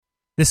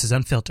This is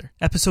Unfiltered,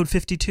 episode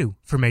 52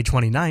 for May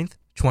 29th,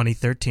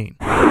 2013.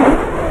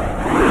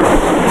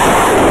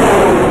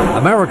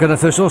 American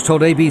officials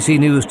told ABC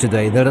News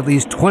today that at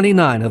least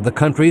 29 of the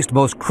country's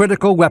most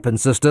critical weapon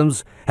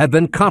systems have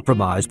been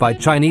compromised by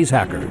Chinese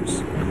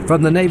hackers.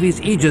 From the Navy's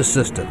Aegis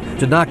system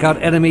to knock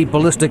out enemy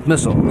ballistic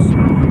missiles,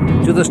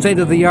 to the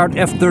state-of-the-art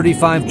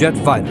F-35 jet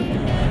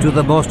fighter, to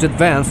the most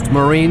advanced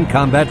marine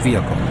combat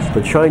vehicles.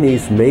 The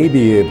Chinese may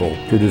be able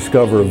to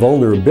discover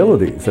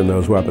vulnerabilities in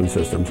those weapon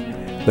systems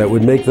that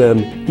would make them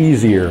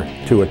easier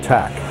to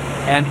attack.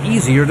 And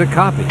easier to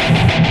copy.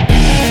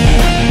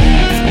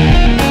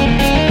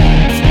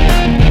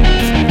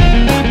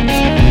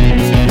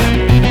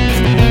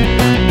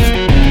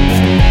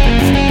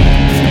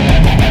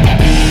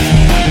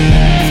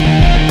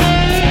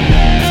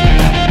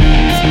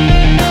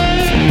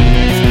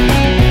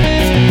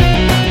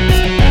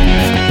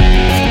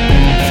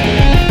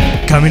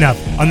 Coming up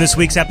on this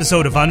week's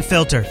episode of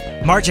Unfiltered,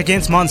 March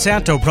Against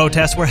Monsanto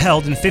protests were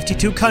held in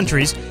 52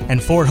 countries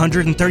and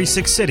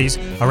 436 cities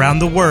around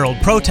the world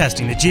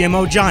protesting the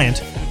GMO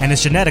giant and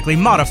its genetically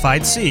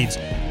modified seeds.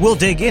 We'll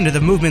dig into the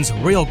movement's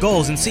real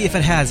goals and see if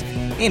it has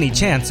any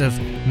chance of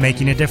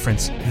making a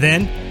difference.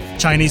 Then,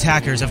 Chinese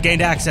hackers have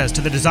gained access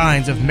to the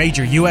designs of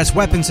major U.S.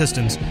 weapon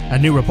systems, a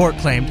new report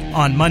claimed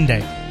on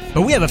Monday.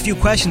 But we have a few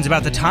questions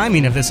about the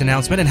timing of this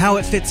announcement and how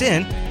it fits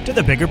in to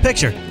the bigger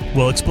picture.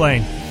 We'll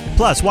explain.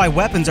 Plus, why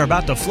weapons are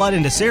about to flood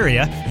into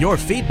Syria, your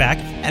feedback,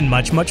 and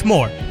much, much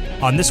more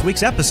on this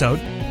week's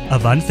episode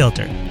of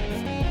Unfiltered.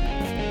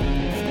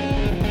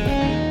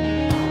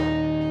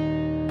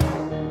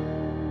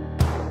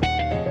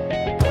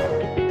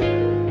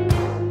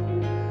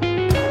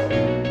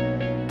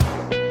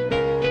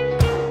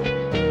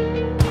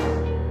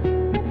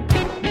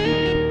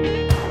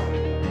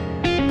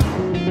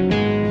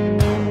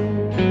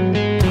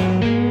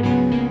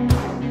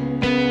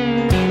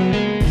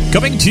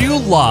 Coming to you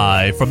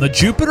live from the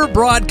Jupiter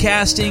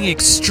Broadcasting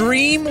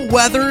Extreme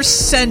Weather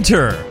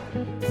Center.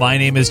 My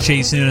name is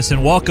Chase Nunes,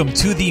 and welcome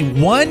to the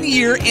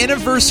one-year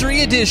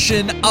anniversary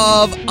edition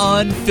of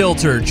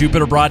Unfiltered,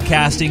 Jupiter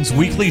Broadcasting's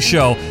weekly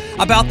show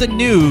about the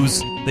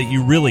news that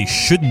you really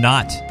should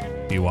not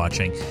be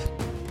watching.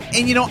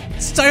 And you know,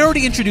 since I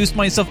already introduced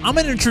myself, I'm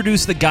going to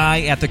introduce the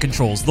guy at the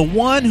controls, the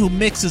one who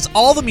mixes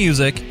all the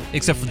music,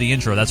 except for the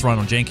intro. That's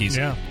Ronald Jenkins.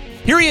 Yeah.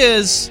 Here he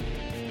is,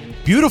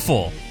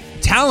 beautiful,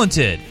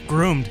 talented,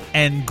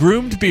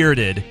 groomed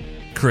bearded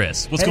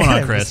Chris. What's going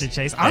on, Chris? Mr.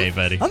 Chase. Hey,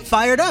 buddy. I'm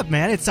fired up,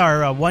 man. It's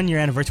our one-year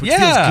anniversary, which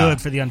feels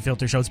good for the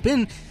Unfiltered show. It's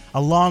been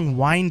a long,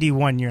 windy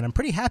 1 year, and I'm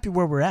pretty happy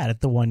where we're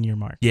at the 1 year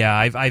mark. Yeah,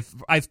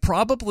 I've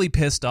probably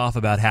pissed off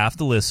about half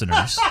the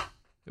listeners,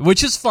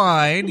 which is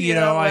fine. You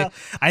know, well,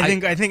 I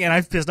think, and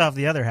I've pissed off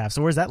the other half.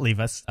 So where's that leave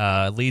us?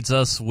 Leads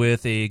us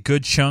with a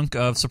good chunk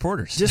of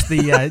supporters. Just the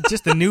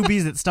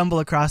newbies that stumble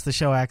across the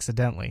show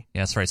accidentally.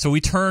 Yeah, that's right. So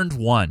we turned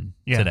one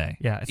today.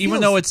 Yeah, even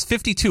though it's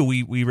 52,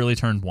 we really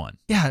turned one.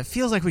 Yeah, it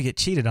feels like we get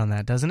cheated on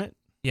that, doesn't it?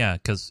 Yeah,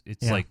 because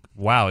it's like,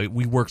 wow,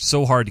 we worked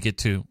so hard to get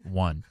to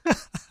one.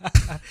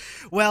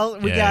 Well,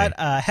 we got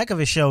a heck of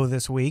a show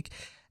this week.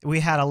 We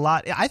had a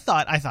lot. I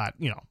thought,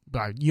 you know,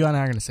 you and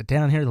I are going to sit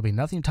down here. There'll be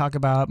nothing to talk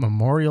about.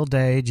 Memorial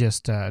Day,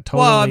 just totally.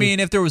 Well, I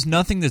mean, if there was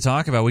nothing to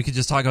talk about, we could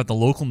just talk about the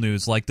local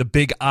news, like the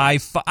big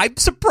I-5. I'm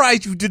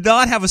surprised you did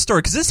not have a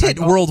story, because this hit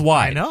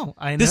worldwide. I know.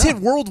 This hit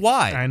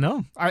worldwide. I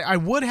know. I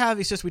would have.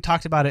 It's just we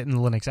talked about it in the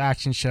Linux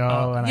Action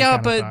Show.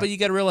 And but you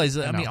got to realize,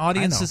 I mean,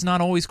 audience does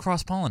not always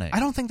cross-pollinate. I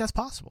don't think that's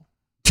possible.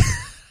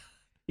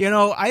 You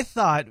know, I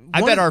thought...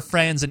 I bet our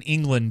friends in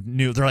England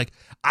knew. They're like,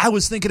 I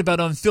was thinking about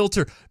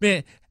Unfiltered.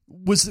 Man,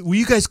 were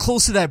you guys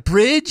close to that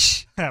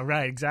bridge?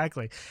 Right,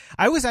 exactly.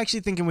 I was actually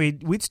thinking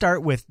we'd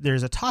start with,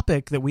 there's a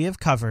topic that we have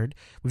covered.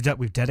 We've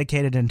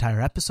dedicated an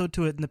entire episode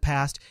to it in the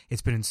past.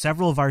 It's been in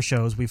several of our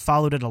shows. We've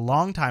followed it a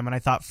long time, and I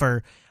thought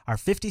for our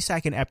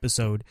 52nd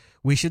episode,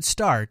 we should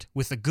start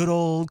with the good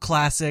old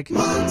classic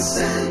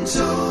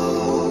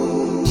Monsanto.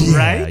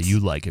 Right? Yeah, you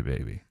like it,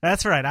 baby.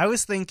 That's right. I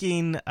was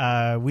thinking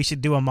we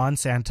should do a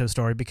Monsanto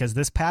story, because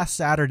this past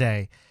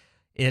Saturday,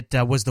 it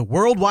was the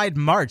worldwide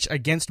march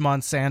against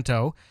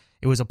Monsanto.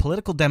 It was a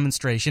political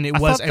demonstration. It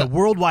was a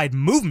worldwide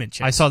movement.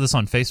 Chase. I saw this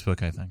on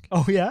Facebook, I think.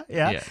 Oh, yeah?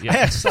 I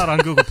actually saw it on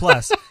Google+.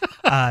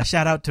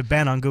 Shout out to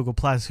Ben on Google+,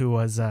 who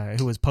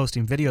was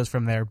posting videos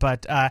from there.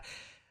 But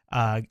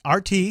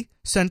RT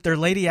sent their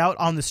lady out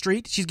on the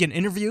street. She's getting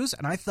interviews,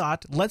 and I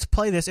thought, let's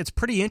play this. It's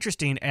pretty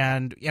interesting.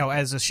 And, you know,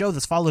 as a show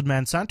that's followed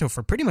Monsanto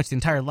for pretty much the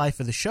entire life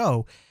of the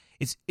show,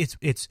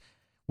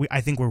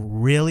 I think we're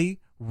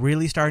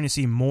really starting to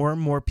see more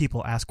and more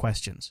people ask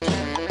questions.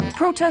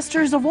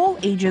 Protesters of all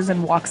ages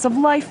and walks of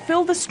life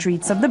fill the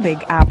streets of the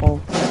Big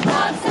Apple.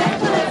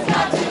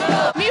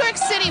 New York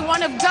City City,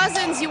 one of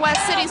dozens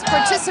U.S. cities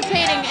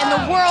participating in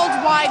the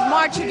worldwide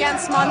march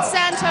against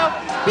Monsanto.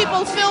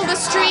 People fill the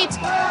street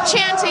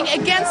chanting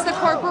against the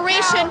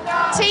corporation,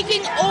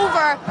 taking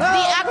over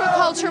the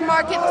agriculture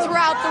market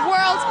throughout the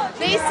world.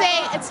 They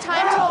say it's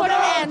time to put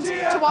an end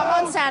to what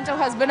Monsanto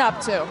has been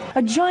up to.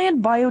 A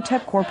giant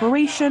biotech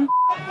corporation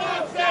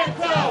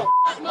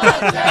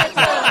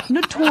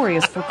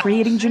notorious for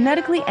creating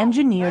genetically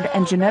engineered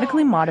and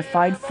genetically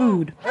modified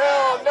food.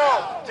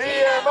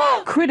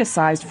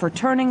 Criticized for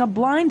turning a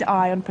blind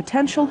eye on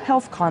potential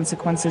health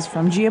consequences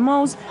from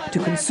GMOs to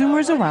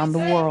consumers around the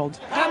world.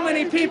 How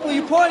many people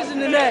you poison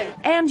today?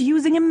 And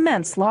using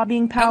immense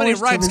lobbying powers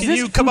to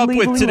resist food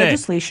labeling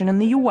legislation in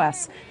the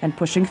U.S. and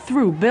pushing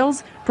through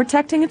bills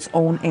protecting its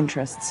own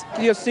interests.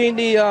 You've seen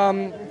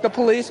the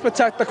police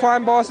protect the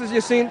crime bosses.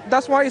 You've seen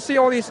that's why you see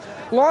all these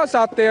laws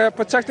out there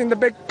protecting the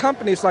big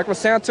companies like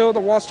Monsanto, the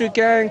Wall Street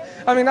Gang.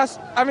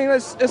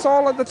 It's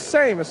all the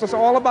same. It's just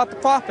all about the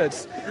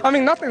profits.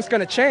 Nothing's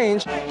going to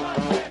change.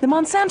 The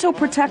Monsanto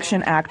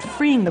Protection Act,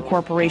 freeing the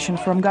corporation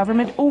from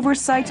government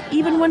oversight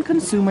even when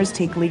consumers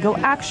take legal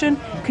action,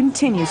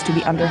 continues to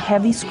be under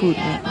heavy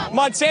scrutiny.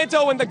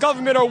 Monsanto and the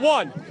government are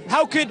one.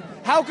 How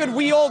could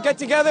we all get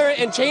together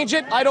and change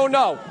it? I don't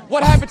know.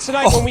 What happens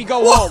tonight when we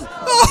go home?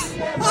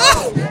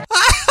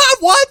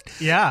 What?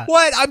 Yeah.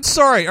 What? I'm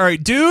sorry. All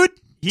right, dude.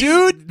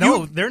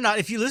 No, they're not.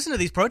 If you listen to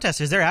these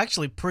protesters, they're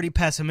actually pretty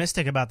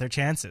pessimistic about their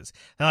chances.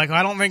 They're like,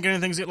 I don't think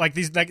anything's like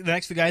these. Like, the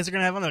next few guys are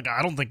gonna have on. They're like,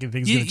 I don't think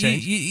anything's gonna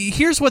change.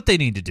 Here's what they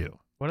need to do.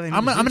 What do they need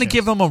I'm to do, going to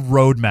give them a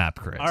roadmap,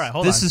 Chris. All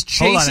right, This is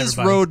Chase's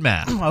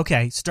roadmap.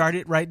 Okay, start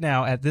it right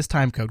now at this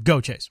time code.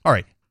 Go, Chase. All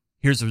right.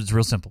 It's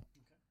real simple.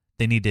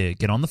 They need to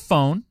get on the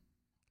phone.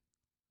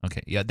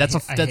 Okay, yeah, that's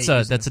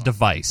a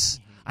device.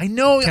 I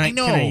know. Can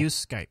I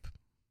use Skype?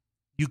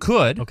 You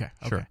could. Okay,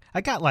 sure. I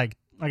got like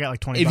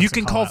 20. If you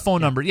can call phone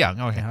number, yeah,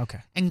 okay.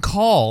 And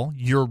call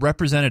your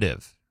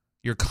representative,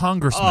 your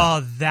congressman.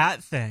 Oh,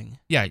 that thing.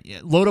 Yeah,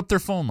 load up their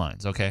phone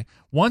lines, okay?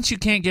 Once you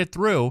can't get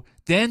through,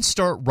 then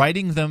start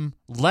writing them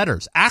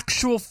letters,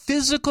 actual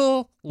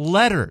physical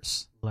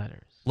letters.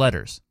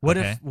 Letters.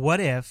 What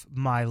if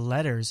my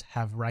letters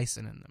have ricin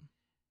in them?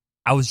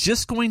 I was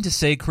just going to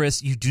say,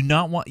 Chris, you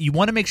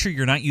want to make sure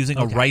you're not using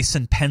a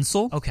ricin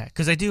pencil. Okay,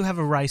 because I do have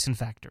a ricin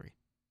factory.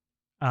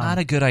 Not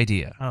a good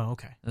idea. Oh,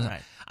 okay. All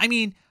right. I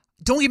mean,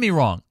 don't get me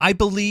wrong. I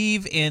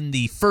believe in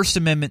the First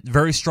Amendment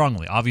very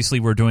strongly. Obviously,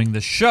 we're doing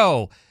this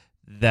show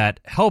that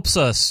helps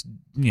us,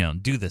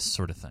 do this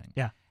sort of thing.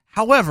 Yeah.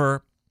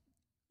 However,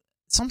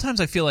 sometimes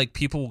I feel like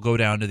people will go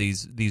down to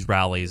these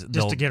rallies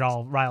just to get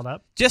all riled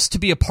up, just to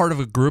be a part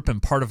of a group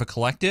and part of a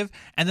collective,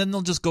 and then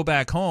they'll just go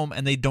back home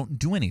and they don't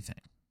do anything.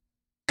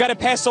 Got to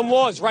pass some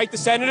laws, right? The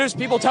senators.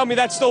 People tell me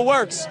that still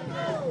works.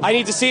 I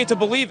need to see it to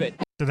believe it.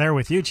 So they're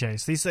with you,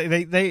 Chase.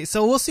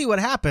 So we'll see what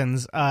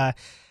happens. I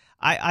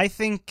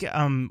think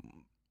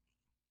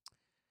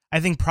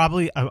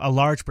probably a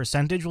large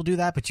percentage will do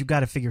that, but you've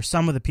got to figure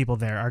some of the people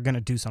there are going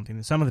to do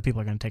something. Some of the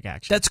people are going to take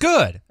action. That's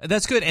good.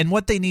 And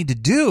what they need to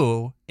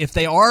do, if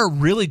they are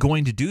really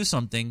going to do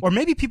something, or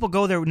maybe people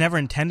go there never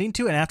intending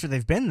to, and after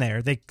they've been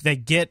there, they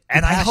get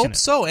and passionate. I hope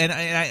so.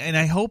 And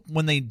I hope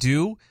when they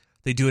do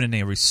it in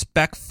a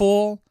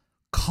respectful,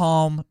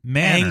 calm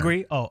manner.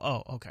 Angry?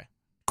 Oh, okay.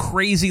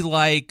 Crazy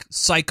like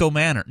psycho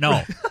manner.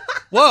 No.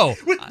 Whoa.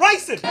 With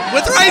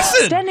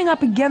ricin! Standing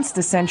up against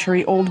the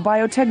century-old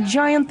biotech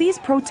giant, these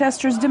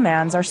protesters'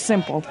 demands are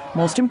simple.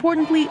 Most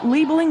importantly,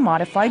 labeling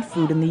modified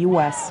food in the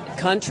U.S.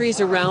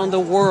 Countries around the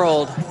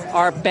world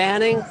are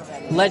banning,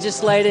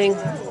 legislating,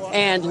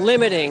 and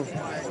limiting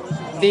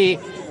the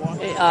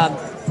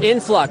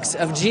influx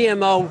of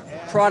GMO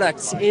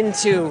products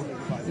into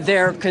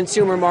their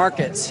consumer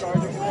markets.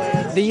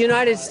 The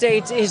United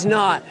States is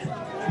not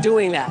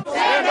doing that.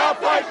 Stand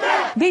up right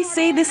there! They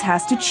say this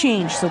has to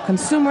change so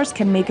consumers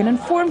can make an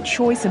informed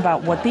choice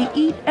about what they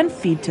eat and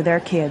feed to their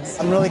kids.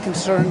 I'm really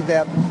concerned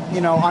that,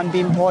 I'm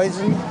being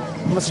poisoned.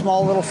 I'm a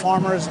small little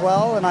farmer as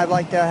well, and I'd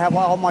like to have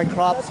all my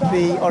crops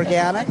be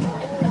organic.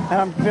 And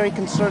I'm very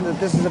concerned that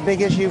this is a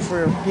big issue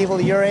for people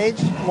your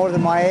age, more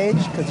than my age,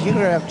 because you're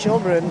going to have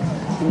children,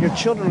 and your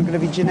children are going to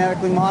be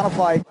genetically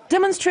modified.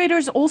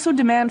 Demonstrators also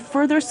demand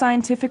further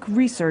scientific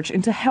research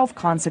into health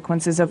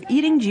consequences of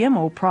eating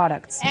GMO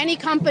products. Any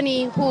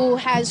company who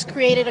has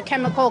created a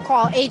chemical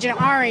called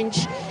Agent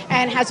Orange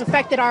and has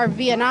affected our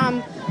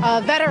Vietnam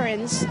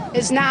veterans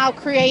is now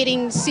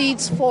creating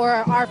seeds for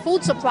our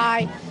food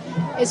supply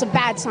is a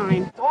bad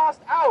sign.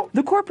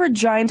 The corporate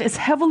giant is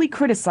heavily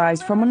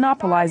criticized for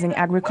monopolizing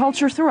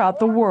agriculture throughout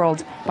the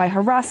world by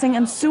harassing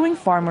and suing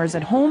farmers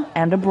at home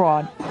and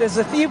abroad. There's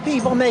a few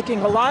people making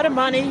a lot of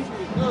money,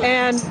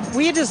 and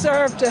we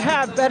deserve to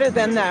have better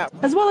than that.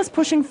 As well as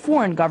pushing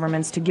foreign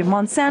governments to give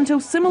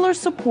Monsanto similar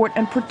support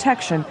and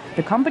protection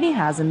the company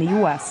has in the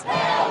U.S.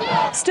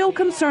 Still,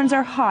 concerns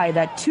are high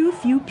that too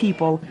few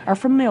people are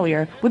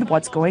familiar with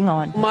what's going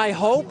on. My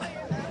hope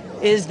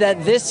is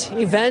that this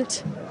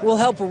event will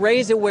help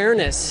raise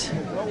awareness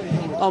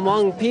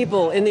among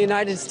people in the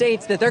United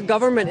States that their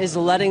government is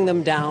letting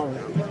them down.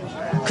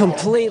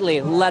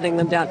 completely letting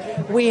them down.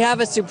 We have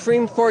a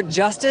Supreme Court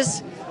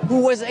justice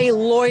who was a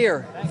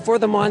lawyer for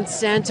the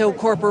Monsanto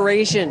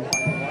Corporation.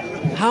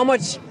 How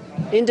much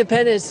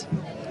independence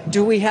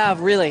do we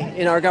have really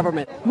in our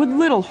government? With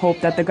little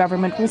hope that the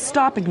government will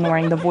stop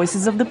ignoring the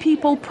voices of the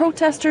people,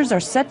 protesters are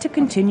set to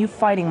continue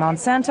fighting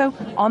Monsanto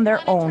on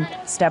their own,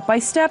 step by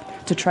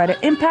step, to try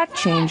to impact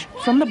change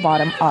from the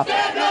bottom up.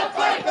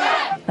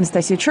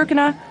 Anastasia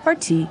Churkina,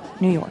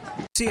 RT, New York.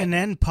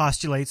 CNN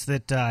postulates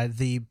that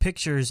the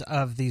pictures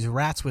of these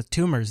rats with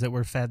tumors that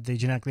were fed the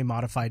genetically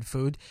modified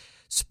food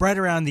spread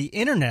around the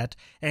internet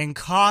and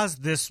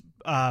caused this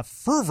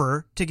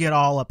fervor to get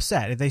all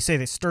upset. They say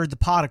they stirred the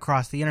pot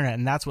across the internet,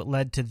 and that's what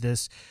led to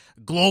this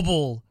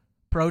global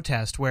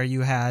protest where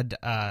you had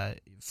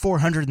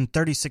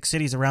 436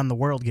 cities around the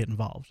world get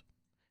involved.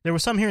 There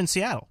was some here in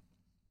Seattle.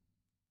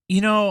 You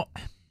know,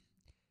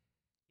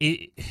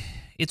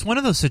 it's one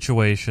of those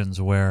situations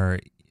where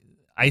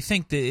I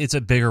think that it's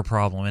a bigger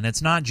problem, and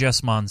it's not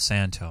just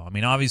Monsanto. I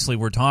mean, obviously,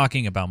 we're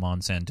talking about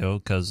Monsanto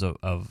because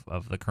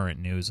of the current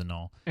news and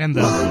all. And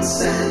we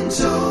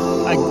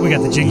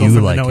got the jingle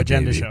from the No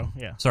Agenda show.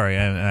 Yeah. Sorry,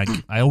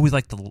 I always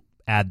like to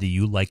add the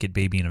 "You Like It,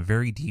 Baby" in a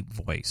very deep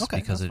voice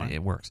because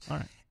it works. All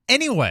right.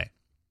 Anyway,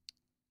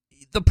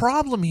 the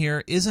problem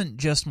here isn't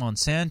just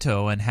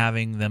Monsanto and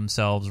having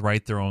themselves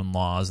write their own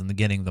laws and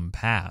getting them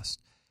passed.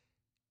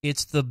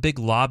 It's the big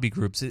lobby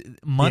groups.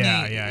 Money.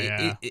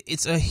 Yeah.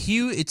 It's a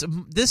huge.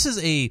 This is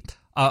a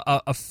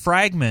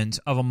fragment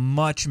of a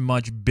much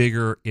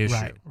bigger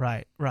issue.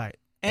 Right.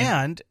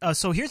 And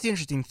so here's the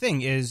interesting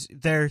thing: is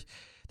there's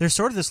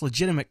sort of this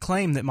legitimate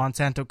claim that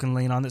Monsanto can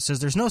lean on that says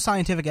there's no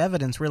scientific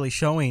evidence really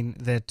showing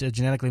that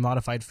genetically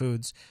modified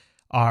foods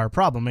are a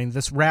problem. I mean,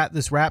 this rat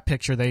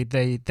picture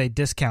they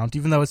discount,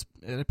 even though it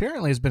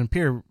apparently has been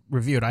peer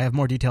reviewed. I have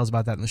more details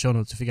about that in the show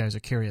notes if you guys are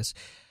curious.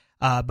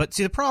 But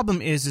see, the problem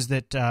is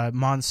that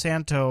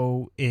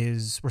Monsanto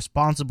is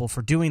responsible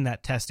for doing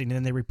that testing, and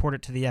then they report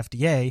it to the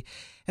FDA.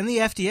 And the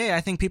FDA,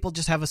 I think people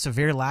just have a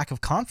severe lack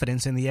of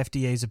confidence in the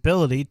FDA's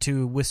ability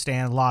to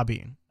withstand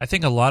lobbying. I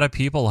think a lot of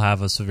people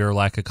have a severe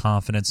lack of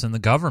confidence in the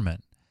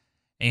government.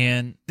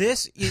 And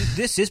this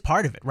is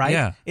part of it, right?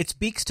 Yeah. It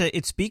speaks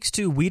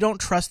to we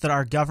don't trust that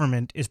our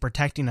government is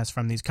protecting us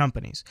from these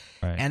companies.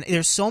 Right. And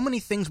there's so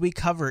many things we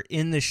cover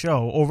in the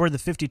show over the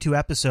 52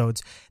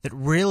 episodes that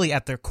really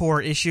at their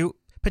core issue,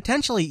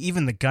 potentially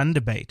even the gun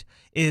debate,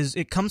 is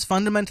it comes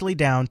fundamentally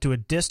down to a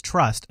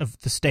distrust of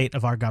the state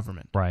of our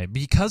government. Right.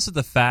 Because of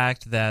the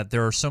fact that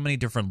there are so many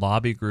different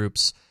lobby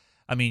groups.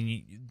 I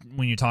mean,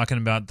 when you're talking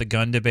about the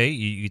gun debate,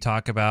 you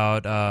talk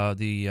about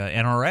the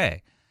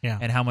NRA. Yeah.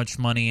 And how much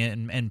money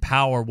and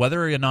power,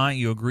 whether or not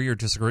you agree or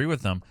disagree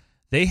with them,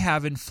 they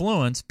have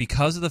influence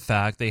because of the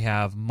fact they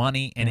have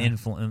money and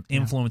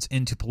influence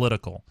into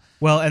political.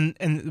 Well, and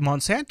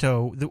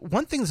Monsanto, the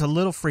one thing that's a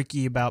little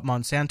freaky about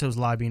Monsanto's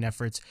lobbying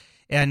efforts,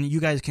 and you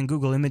guys can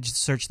Google image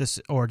search this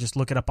or just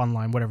look it up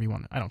online, whatever you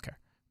want. I don't care.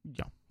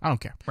 I don't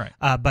care. Right.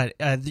 But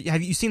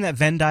have you seen that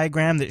Venn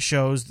diagram that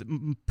shows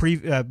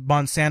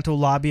Monsanto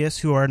lobbyists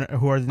who are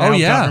now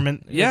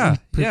government positions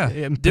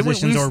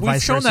or vice versa?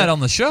 We've shown that on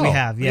the show. We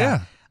have,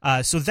 yeah.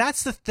 So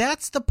that's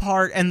the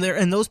part, and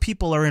those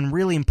people are in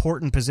really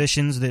important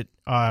positions that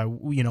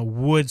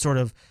would sort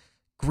of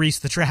grease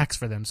the tracks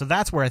for them. So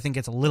that's where I think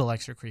it's a little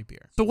extra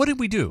creepier. So what did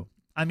we do?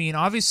 I mean,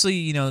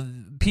 obviously,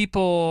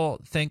 people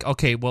think,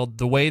 okay, well,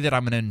 the way that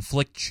I'm going to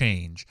inflict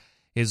change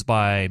is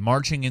by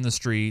marching in the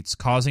streets,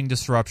 causing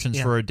disruptions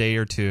for a day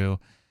or two.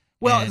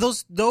 Well,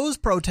 those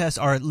protests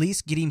are at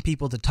least getting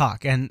people to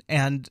talk,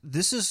 and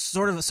this is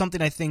sort of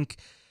something I think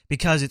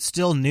because it's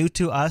still new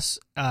to us,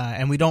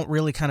 and we don't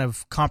really kind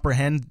of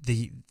comprehend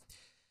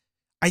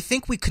I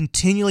think we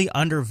continually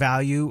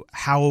undervalue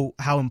how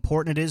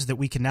important it is that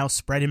we can now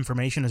spread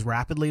information as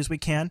rapidly as we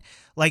can.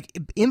 Like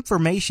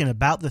information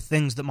about the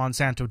things that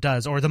Monsanto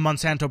does, or the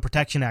Monsanto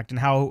Protection Act, and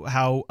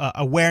how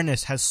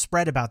awareness has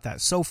spread about that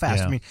so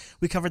fast. Yeah. I mean,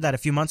 we covered that a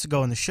few months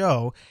ago in the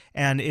show,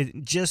 and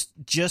it just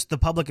the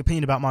public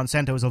opinion about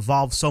Monsanto has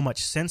evolved so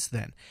much since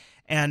then.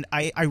 And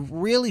I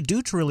really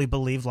do truly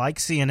believe, like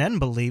CNN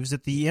believes,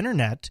 that the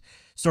internet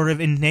sort of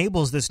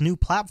enables this new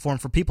platform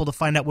for people to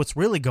find out what's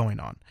really going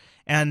on.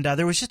 And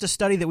there was just a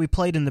study that we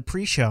played in the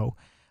pre-show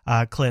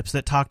clips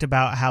that talked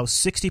about how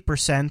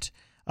 60%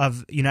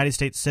 of United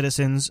States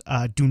citizens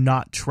do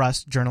not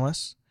trust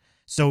journalists.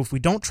 So if we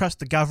don't trust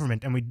the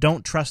government and we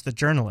don't trust the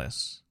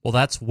journalists... Well,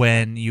 that's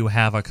when you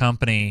have a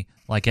company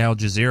like Al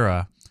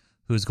Jazeera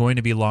who's going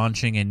to be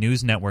launching a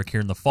news network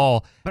here in the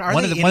fall. But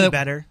are they any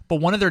better? But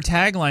one of their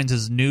taglines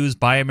is news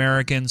by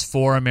Americans,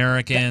 for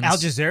Americans. Al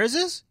Jazeera's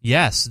is?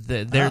 Yes.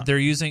 They're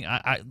using...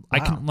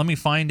 let me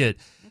find it.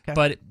 Okay.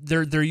 But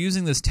they're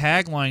using this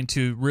tagline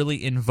to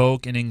really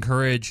invoke and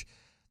encourage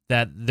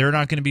that they're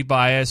not going to be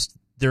biased.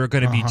 They're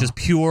going to be just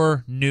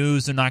pure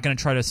news. They're not going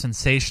to try to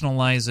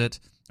sensationalize it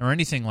or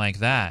anything like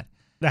that.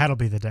 That'll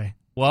be the day.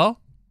 Well,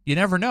 you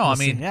never know.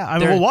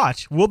 We'll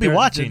watch. We'll be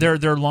watching. They're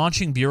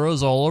launching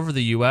bureaus all over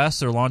the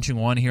U.S. They're launching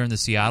one here in the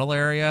Seattle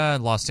area,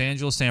 Los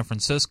Angeles, San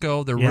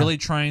Francisco. They're really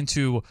trying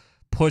to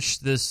push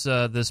this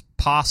this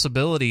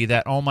possibility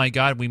that, oh my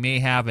God, we may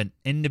have an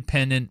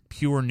independent,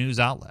 pure news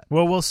outlet.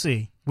 Well, we'll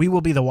see. We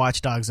will be the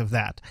watchdogs of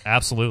that.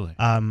 Absolutely.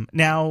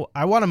 Now,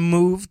 I want to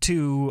move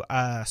to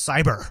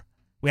cyber.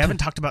 We haven't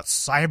talked about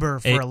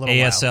cyber for a little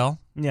ASL? while.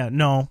 Yeah,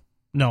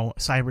 no,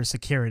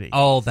 cybersecurity.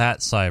 Oh, that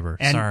cyber.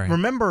 And sorry.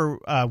 remember,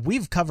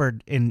 we've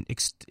covered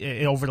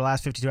over the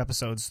last 52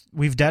 episodes,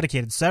 we've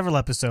dedicated several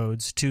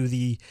episodes to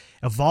the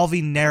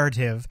evolving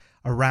narrative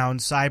around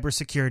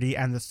cybersecurity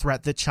and the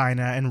threat that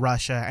China and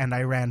Russia and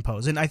Iran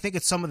pose. And I think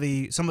it's some of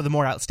the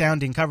more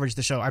outstanding coverage of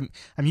the show. I'm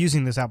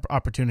using this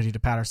opportunity to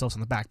pat ourselves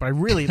on the back, but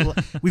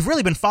we've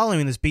really been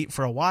following this beat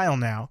for a while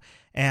now,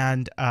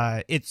 and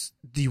it's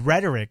the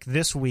rhetoric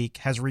this week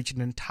has reached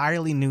an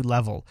entirely new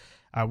level.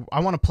 I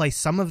want to play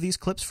some of these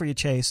clips for you,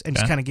 Chase, and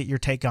just kind of get your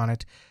take on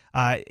it.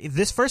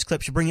 This first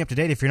clip should bring you up to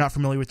date if you're not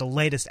familiar with the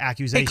latest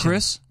accusation. Hey,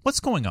 Chris,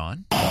 what's going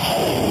on?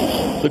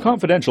 The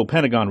confidential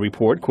Pentagon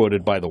report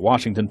quoted by the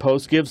Washington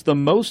Post gives the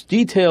most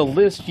detailed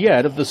list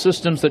yet of the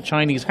systems that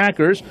Chinese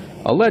hackers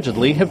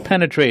allegedly have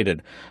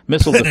penetrated.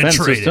 Missile defense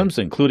systems,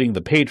 including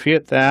the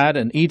Patriot, THAAD,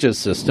 and Aegis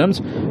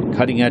systems,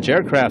 cutting-edge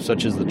aircraft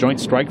such as the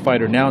Joint Strike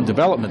Fighter now in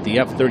development, the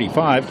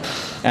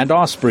F-35, and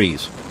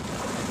Ospreys.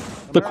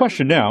 The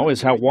question now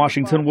is how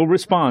Washington will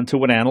respond to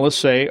what analysts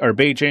say are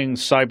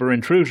Beijing's cyber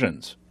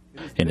intrusions.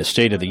 In his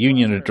State of the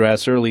Union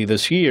address early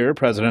this year,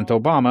 President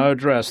Obama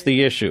addressed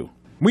the issue.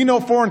 We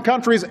know foreign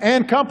countries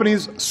and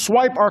companies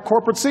swipe our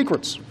corporate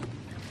secrets.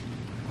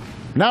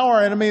 Now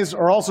our enemies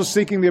are also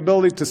seeking the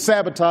ability to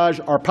sabotage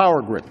our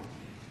power grid,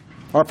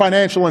 our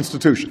financial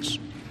institutions,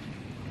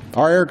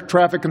 our air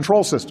traffic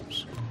control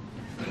systems.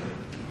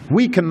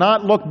 We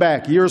cannot look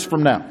back years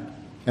from now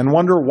and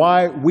wonder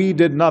why we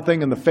did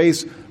nothing in the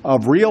face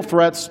of real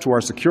threats to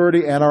our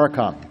security and our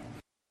economy.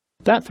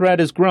 That threat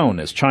has grown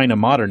as China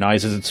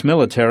modernizes its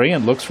military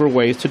and looks for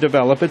ways to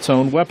develop its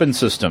own weapon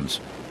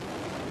systems.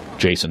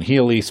 Jason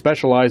Healy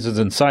specializes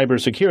in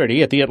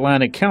cybersecurity at the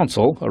Atlantic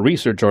Council, a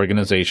research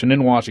organization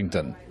in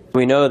Washington.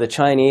 We know the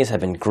Chinese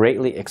have been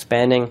greatly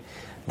expanding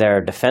their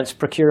defense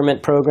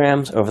procurement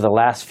programs over the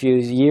last few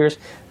years.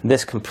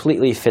 This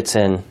completely fits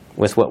in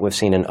with what we've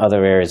seen in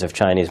other areas of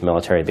Chinese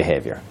military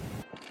behavior.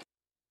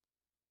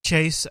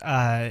 Chase,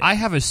 I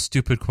have a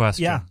stupid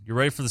question. Yeah. You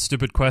ready for the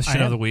stupid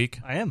question of the week?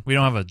 I am. We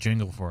don't have a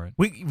jingle for it.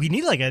 We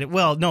need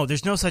no,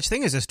 there's no such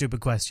thing as a stupid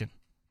question.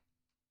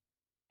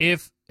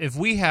 If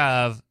we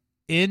have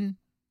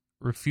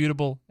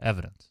irrefutable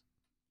evidence,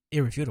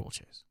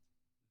 Chase,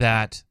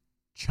 that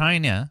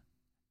China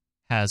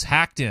has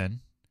hacked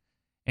in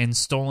and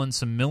stolen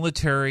some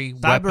military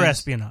cyber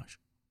espionage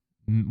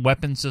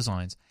weapons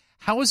designs,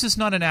 how is this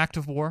not an act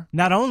of war?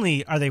 Not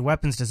only are they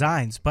weapons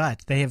designs,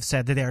 but they have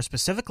said that they are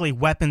specifically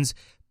weapons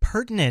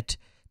pertinent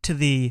to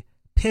the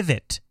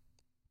pivot,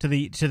 to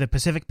the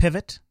Pacific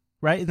pivot,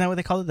 right? Isn't that what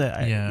they call it?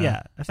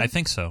 I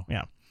think so.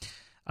 Yeah.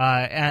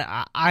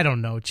 And I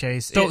don't know,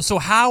 Chase. So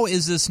how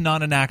is this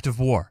not an act of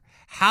war?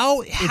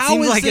 How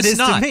seems is like this it is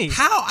not? to me.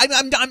 How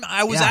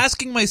I was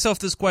asking myself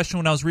this question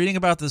when I was reading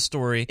about this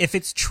story. If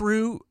it's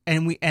true,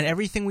 and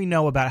everything we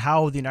know about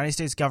how the United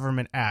States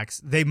government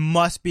acts, they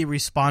must be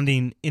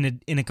responding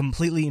in a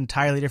completely,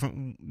 entirely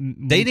different.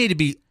 They need to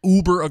be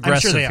uber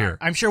aggressive here.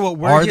 I'm sure what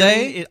we're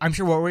hearing. I'm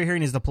sure what we're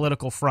hearing is the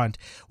political front.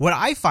 What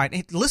I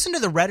find, listen to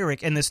the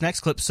rhetoric in this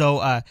next clip.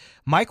 So,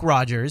 Mike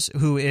Rogers,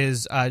 who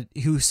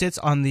sits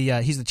on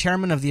he's the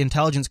chairman of the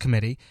Intelligence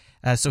Committee.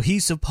 So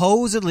he's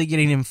supposedly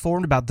getting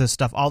informed about this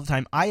stuff all the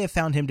time. I have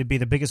found him to be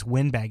the biggest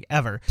windbag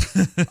ever.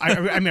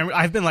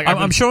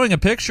 I'm showing a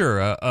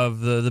picture of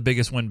the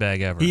biggest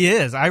windbag ever. He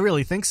is. I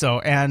really think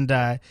so. And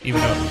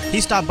even though he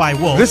stopped by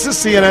Wolf. This is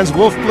CNN's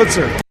Wolf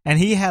Blitzer. And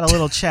he had a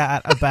little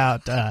chat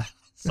about...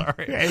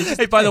 Sorry.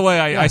 Hey, by the way,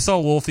 I saw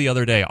Wolf the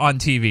other day on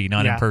TV,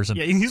 not in person.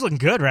 Yeah, he's looking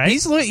good, right?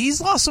 He's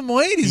lost some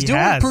weight. He's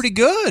doing pretty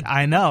good.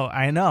 I know.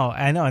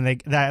 And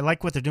I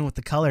like what they're doing with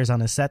the colors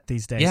on his set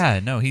these days. Yeah,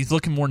 no, he's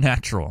looking more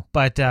natural.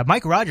 But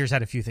Mike Rogers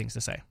had a few things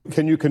to say.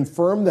 Can you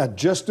confirm that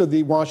gist of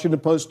the Washington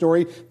Post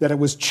story, that it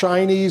was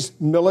Chinese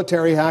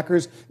military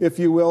hackers, if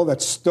you will,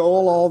 that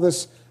stole all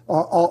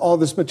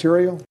this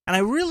material? And I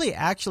really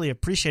actually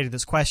appreciated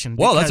this question.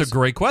 Well, that's a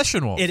great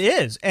question, Wolf. It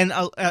is. And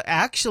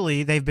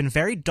actually, they've been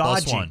very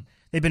dodgy.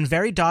 They've been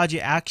very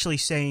dodgy actually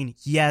saying,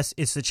 yes,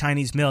 it's the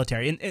Chinese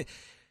military. And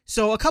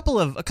so a couple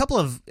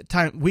of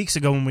weeks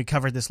ago when we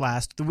covered this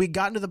last, we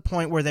got to the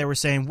point where they were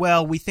saying,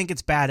 well, we think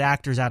it's bad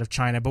actors out of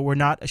China, but we're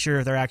not sure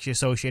if they're actually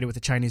associated with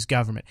the Chinese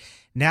government.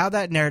 Now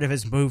that narrative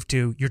has moved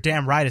to, you're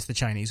damn right, it's the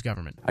Chinese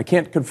government. I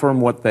can't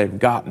confirm what they've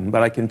gotten,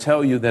 but I can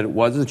tell you that it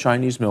was the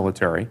Chinese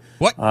military.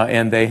 What?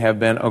 And they have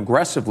been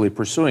aggressively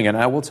pursuing it. And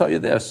I will tell you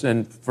this,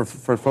 and for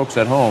folks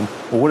at home,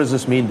 well, what does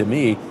this mean to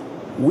me?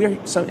 We,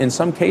 in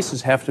some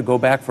cases, have to go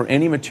back for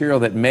any material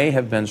that may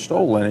have been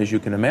stolen, as you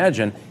can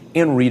imagine,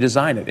 and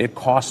redesign it. It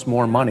costs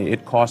more money.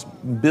 It costs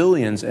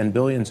billions and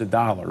billions of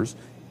dollars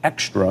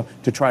extra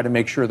to try to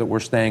make sure that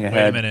we're staying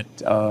ahead. Wait a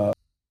minute.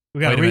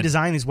 We got to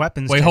redesign these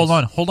weapons. Wait, hold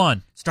on. We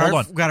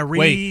got to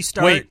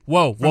restart. Wait,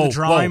 whoa, from the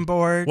drawing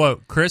board. Whoa,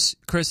 Chris,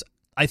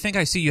 I think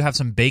I see you have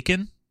some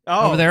bacon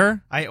over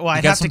there? I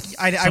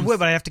would,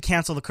 but I have to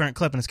cancel the current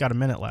clip, and it's got a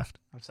minute left.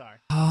 I'm sorry.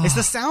 It's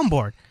the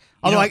soundboard.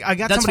 Although I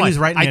got somebody who's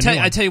writing.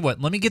 I tell you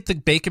what. Let me get the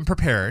bacon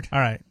prepared. All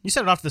right, you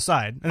set it off to the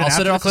side. And then I'll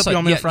set it off the clip. the side. You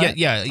want me to fry it?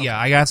 Yeah.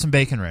 I got some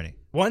bacon ready.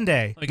 One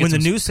day, when the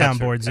new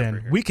soundboard's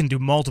in, we can do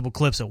multiple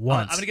clips at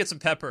once. I'm going to get some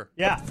pepper.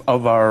 Yeah.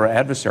 Of our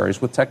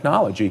adversaries with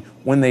technology.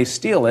 When they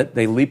steal it,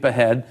 they leap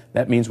ahead.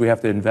 That means we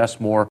have to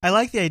invest more. I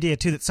like the idea,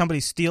 too, that somebody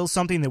steals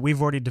something that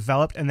we've already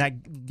developed, and that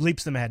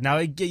leaps them ahead. Now,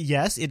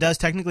 yes, it does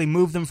technically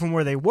move them from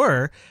where they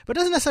were, but it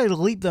doesn't necessarily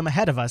leap them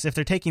ahead of us if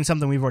they're taking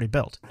something we've already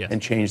built. Yes.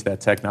 And change that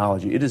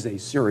technology. It is a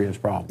serious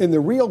problem. In the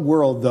real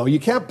world, though, you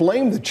can't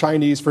blame the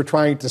Chinese for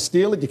trying to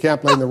steal it. You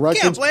can't blame the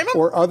Russians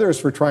or others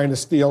for trying to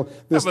steal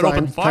this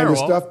kind of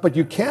stuff. But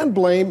you can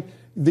blame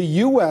the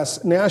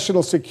U.S.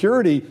 national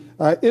security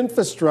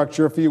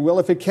infrastructure, if you will,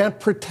 if it can't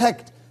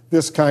protect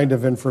this kind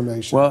of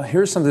information. Well,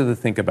 here's something to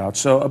think about.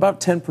 So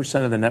about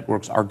 10% of the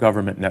networks are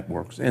government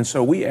networks. And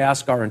so we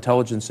ask our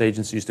intelligence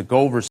agencies to go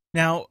over.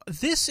 Now,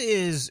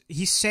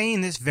 he's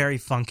saying this very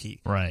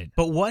funky. Right.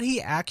 But what he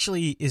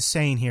actually is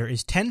saying here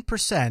is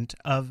 10%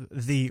 of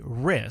the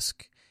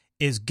risk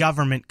is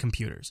government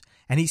computers.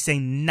 And he's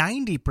saying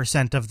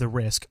 90% of the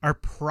risk are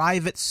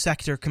private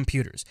sector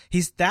computers.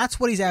 That's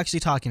what he's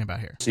actually talking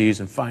about here.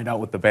 And find out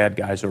what the bad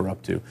guys are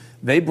up to.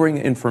 They bring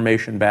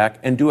information back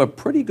and do a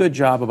pretty good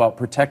job about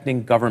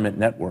protecting government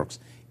networks.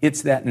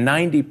 It's that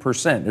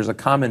 90%. There's a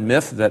common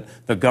myth that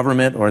the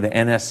government or the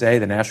NSA,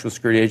 the National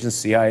Security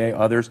Agency, CIA,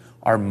 others,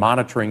 are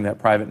monitoring that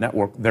private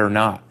network. They're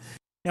not.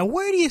 Now,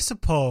 where do you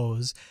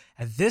suppose,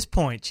 at this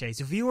point, Chase,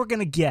 if you were going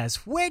to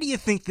guess, where do you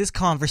think this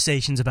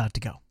conversation's about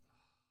to go?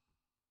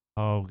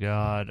 Oh,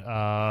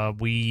 God.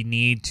 We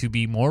need to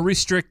be more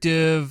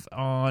restrictive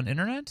on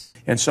internet?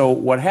 And so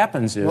what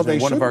happens is... Well, they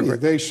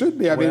should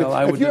be. I mean,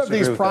 if you have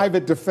these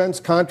private defense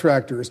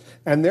contractors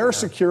and their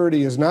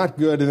security is not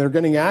good and they're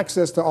getting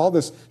access to all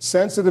this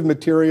sensitive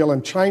material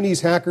and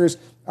Chinese hackers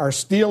are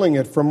stealing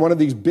it from one of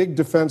these big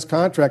defense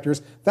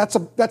contractors, that's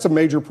a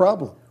major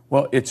problem.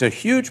 Well, it's a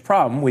huge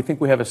problem. We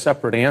think we have a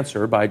separate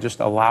answer by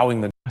just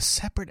allowing the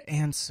separate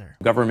answer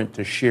government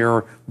to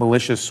share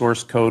malicious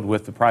source code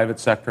with the private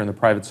sector and the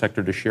private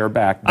sector to share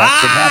back.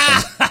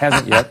 That could happen.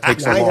 Hasn't yet.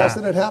 Takes a while. Why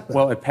hasn't it happened?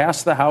 Well, it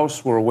passed the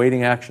House. We're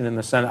awaiting action in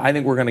the Senate. I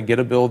think we're going to get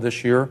a bill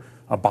this year,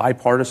 a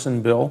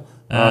bipartisan bill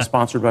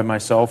sponsored by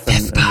myself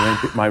and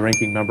my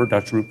ranking member,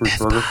 Dutch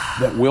Ruppersberger,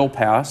 that will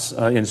pass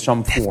in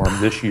some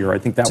form this year. I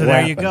think that will happen.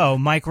 So there you go.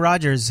 Mike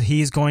Rogers,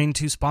 he's going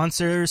to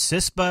sponsor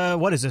CISPA.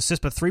 What is this,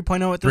 CISPA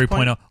 3.0 at this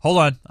point? 3.0. Hold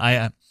on.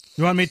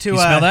 You want me to... You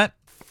smell that?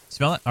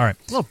 Smell it? All right.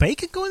 A little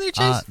bacon going there,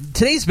 Chase?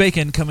 Today's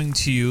bacon coming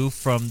to you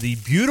from the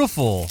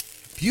beautiful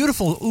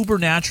uber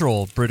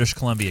natural British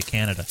Columbia,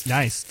 Canada.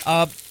 Nice.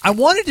 I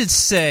wanted to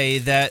say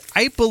that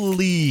I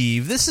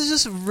believe this is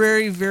just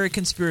very, very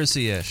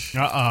conspiracy-ish.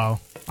 Uh-oh.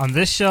 On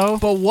this show?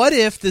 But what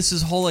if this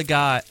is whole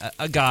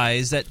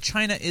guys that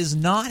China is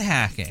not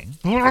hacking?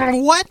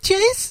 What,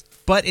 Chase?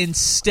 But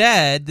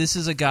instead, this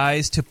is a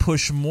guys to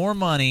push more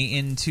money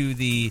into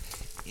the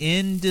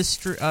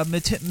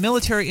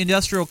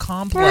military-industrial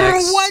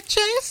complex. What,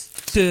 Chase?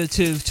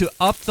 To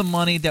up the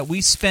money that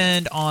we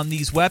spend on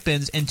these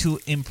weapons and to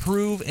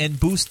improve and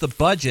boost the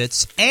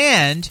budgets.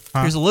 And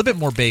here's a little bit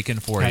more bacon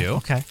for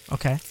you.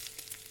 Okay.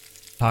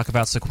 Talk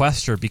about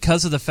sequester.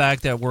 Because of the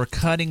fact that we're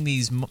cutting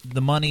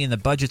the money and the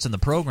budgets and the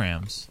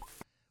programs,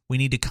 we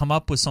need to come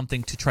up with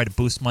something to try to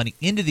boost money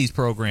into these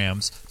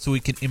programs so we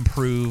can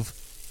improve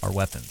our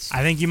weapons.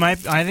 I think you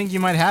might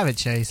have it,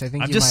 Chase.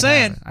 I'm just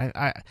saying.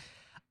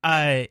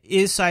 I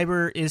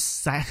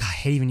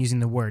hate even using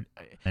the word.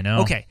 I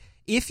know. Okay.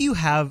 If you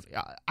have,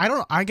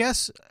 I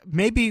guess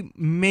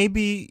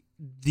maybe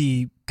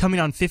the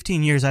coming on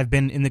 15 years I've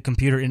been in the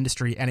computer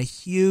industry, and a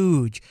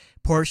huge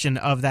portion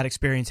of that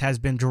experience has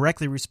been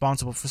directly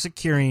responsible for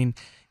securing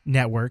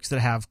networks that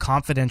have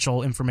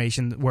confidential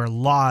information where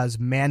laws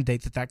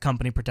mandate that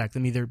company protect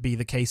them, either be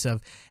the case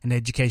of an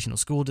educational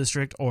school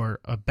district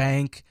or a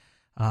bank,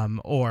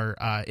 or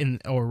in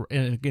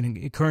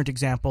a current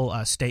example,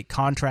 state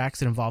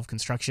contracts that involve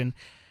construction.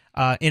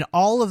 In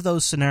all of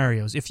those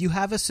scenarios, if you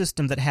have a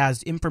system that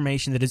has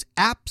information that is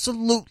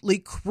absolutely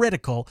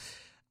critical,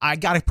 I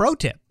got a pro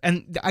tip.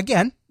 And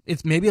again,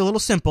 it's maybe a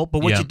little simple,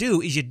 but what you do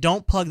is you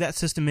don't plug that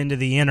system into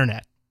the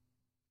internet,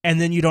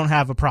 and then you don't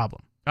have a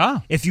problem.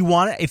 If you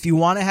want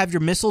to have your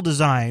missile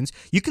designs,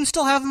 you can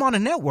still have them on a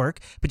network,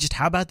 but just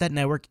how about that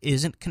network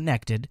isn't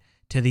connected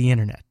to the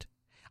internet?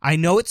 I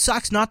know it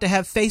sucks not to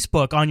have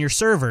Facebook on your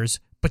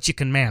servers, but you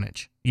can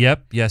manage.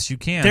 Yep. Yes, you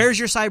can. There's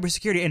your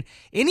cybersecurity. And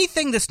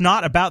anything that's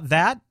not about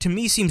that, to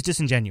me, seems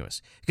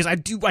disingenuous. Because I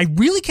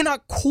really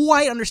cannot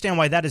quite understand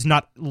why that is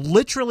not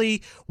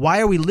why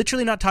are we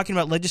literally not talking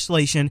about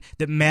legislation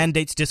that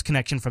mandates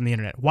disconnection from the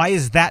internet? Why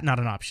is that not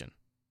an option?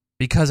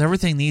 Because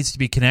everything needs to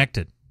be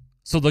connected.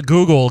 So the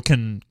Google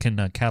can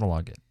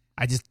catalog it.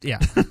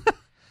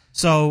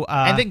 So,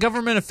 and then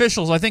government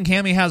officials, I think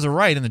Hammy has a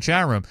right in the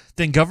chat room,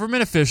 then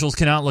government officials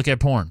cannot look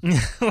at porn.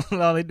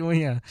 Well,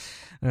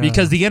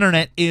 because the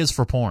internet is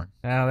for porn.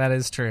 Well, that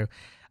is true.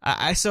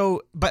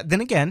 But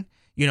then again,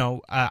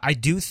 I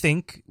do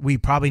think we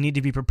probably need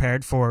to be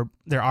prepared for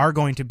there are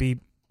going to be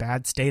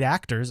bad state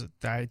actors,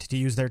 to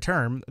use their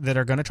term, that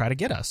are going to try to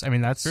get us. I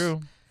mean, that's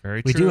true.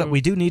 Very true.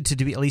 We do need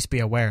to at least be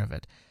aware of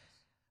it.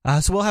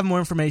 So we'll have more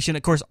information.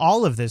 Of course,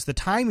 all of this, the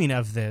timing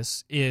of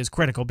this is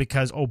critical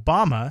because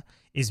Obama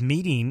is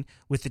meeting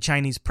with the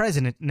Chinese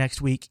president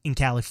next week in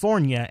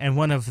California, and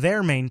one of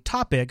their main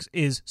topics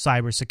is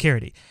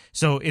cybersecurity.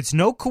 So it's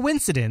no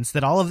coincidence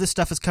that all of this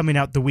stuff is coming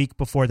out the week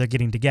before they're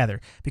getting together,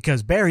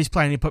 because Barry's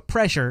planning to put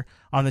pressure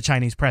on the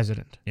Chinese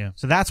president. Yeah.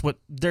 So that's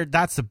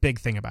the big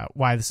thing about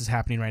why this is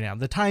happening right now.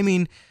 The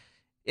timing,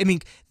 I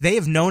mean, they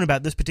have known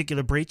about this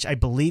particular breach, I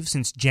believe,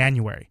 since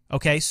January.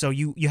 Okay, so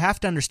you have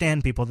to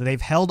understand, people, that they've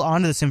held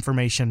on to this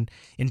information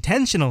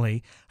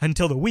intentionally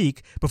until the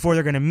week before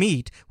they're going to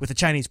meet with the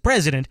Chinese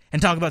president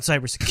and talk about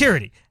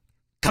cybersecurity.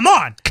 Come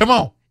on!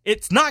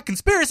 It's not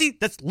conspiracy.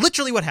 That's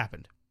literally what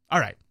happened. All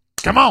right.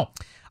 Come on!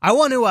 I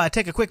want to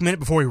take a quick minute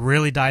before we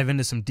really dive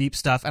into some deep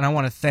stuff, and I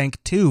want to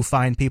thank two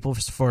fine people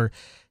for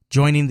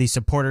joining the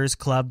supporters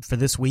club for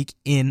this week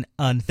in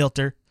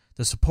Unfilter.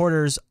 The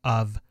supporters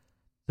of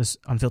this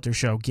Unfiltered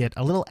show get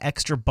a little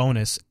extra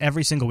bonus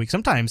every single week.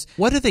 Sometimes,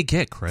 what do they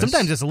get, Chris?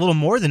 Sometimes it's a little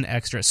more than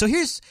extra. So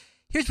here's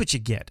what you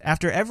get.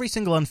 After every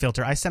single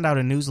Unfilter, I send out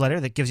a newsletter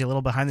that gives you a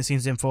little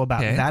behind-the-scenes info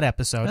about that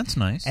episode. That's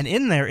nice. And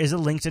in there is a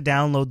link to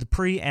download the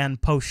pre-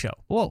 and post-show.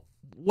 Whoa.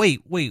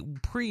 Wait,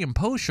 pre and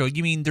post show?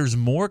 You mean there's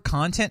more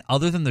content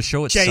other than the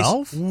show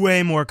itself? Chase,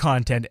 way more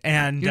content,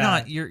 and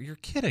you're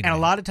kidding. And a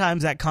lot of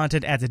times that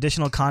content adds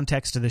additional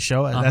context to the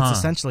show. That's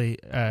essentially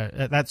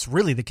that's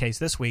really the case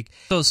this week.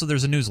 So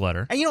there's a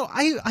newsletter, and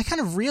I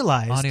kind of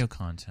realized audio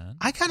content.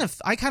 I kind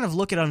of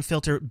look at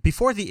Unfilter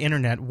before the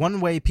internet. One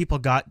way people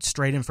got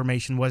straight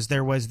information was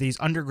there was these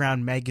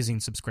underground magazine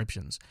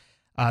subscriptions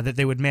that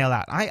they would mail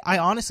out. I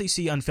honestly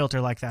see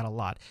Unfilter like that a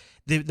lot.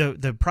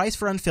 The price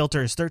for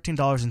Unfilter is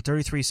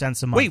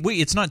 $13.33 a month. Wait,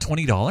 it's not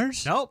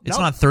 $20? No, it's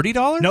not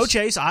 $30? No,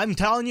 Chase, I'm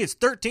telling you, it's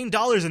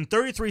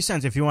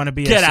 $13.33 if you want to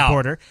be a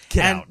supporter.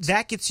 Get out.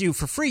 That gets you,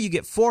 for free, you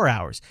get 4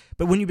 hours.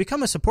 But when you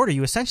become a supporter,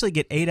 you essentially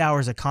get 8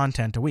 hours of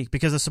content a week,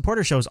 because the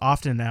supporter show is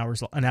often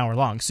an hour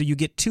long. So you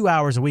get 2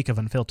 hours a week of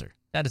Unfilter.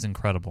 That is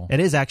incredible. It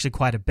is actually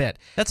quite a bit.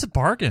 That's a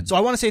bargain. So I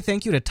want to say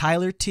thank you to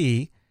Tyler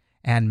T.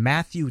 and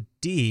Matthew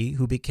D.,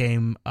 who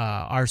became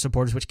our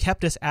supporters, which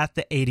kept us at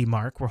the 80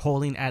 mark. We're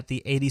holding at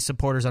the 80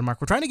 supporters on mark.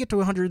 We're trying to get to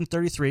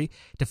 133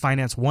 to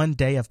finance 1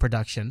 day of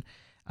production.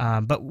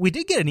 But we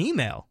did get an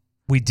email.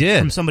 We did.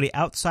 From somebody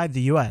outside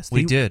the U.S.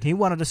 We did. He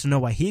wanted us to know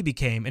why he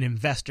became an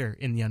investor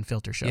in the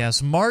Unfiltered show.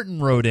 Yes,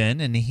 Martin wrote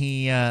in, and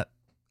he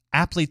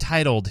aptly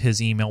titled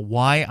his email,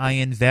 Why I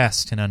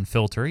Invest in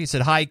Unfiltered. He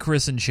said, Hi,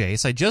 Chris and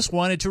Chase. I just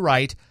wanted to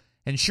write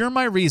and share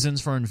my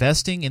reasons for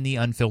investing in the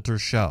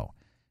Unfiltered show,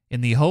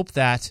 in the hope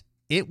that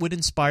it would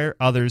inspire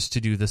others to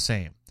do the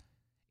same.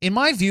 In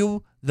my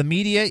view, the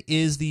media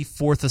is the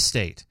fourth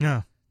estate.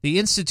 Yeah. The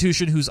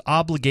institution whose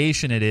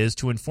obligation it is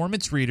to inform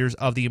its readers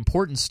of the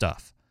important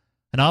stuff.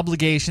 An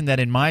obligation that,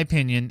 in my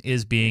opinion,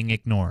 is being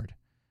ignored.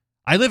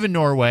 I live in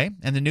Norway,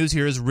 and the news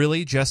here is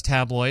really just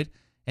tabloid,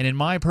 and in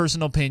my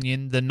personal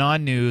opinion, the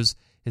non-news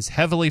is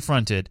heavily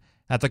fronted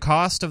at the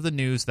cost of the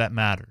news that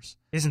matters.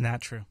 Isn't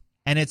that true?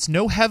 And it's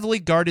no heavily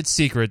guarded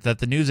secret that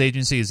the news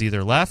agency is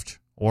either left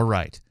or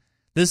right.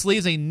 This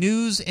leaves a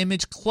news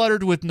image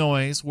cluttered with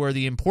noise where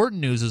the important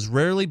news is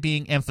rarely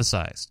being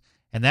emphasized,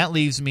 and that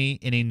leaves me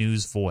in a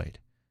news void.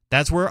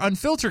 That's where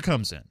Unfiltered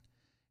comes in.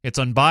 It's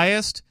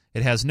unbiased,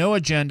 it has no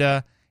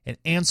agenda, it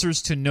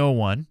answers to no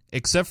one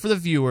except for the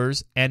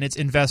viewers and its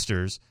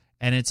investors,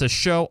 and it's a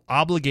show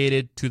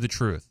obligated to the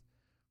truth.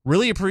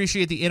 Really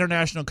appreciate the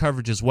international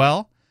coverage as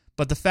well,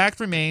 but the fact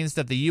remains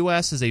that the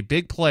U.S. is a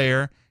big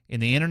player in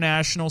the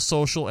international,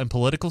 social, and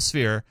political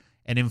sphere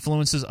and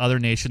influences other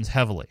nations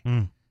heavily.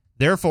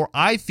 Therefore,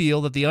 I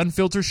feel that the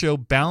Unfiltered show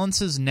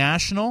balances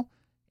national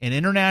and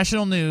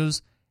international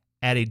news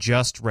at a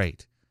just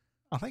rate.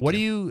 What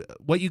you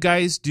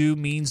guys do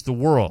means the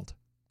world.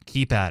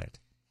 Keep at it.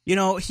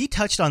 He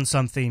touched on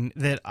something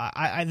that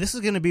this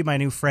is going to be my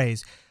new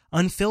phrase.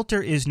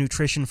 Unfiltered is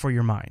nutrition for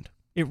your mind.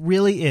 It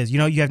really is. You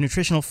have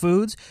nutritional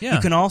foods. Yeah.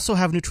 You can also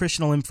have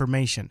nutritional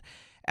information.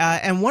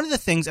 And one of the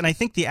things, and I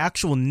think the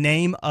actual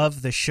name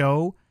of the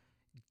show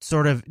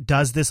sort of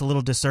does this a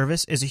little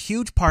disservice, is a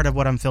huge part of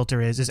what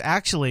Unfiltered is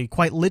actually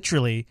quite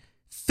literally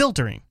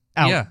filtering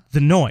out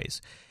the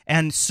noise.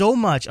 And so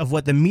much of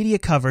what the media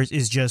covers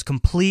is just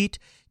complete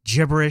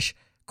gibberish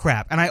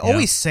crap. And I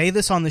always say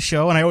this on the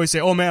show, and I always say,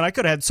 oh man, I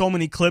could have had so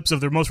many clips of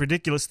the most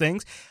ridiculous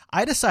things.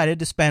 I decided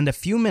to spend a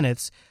few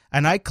minutes,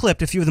 and I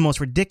clipped a few of the most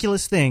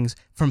ridiculous things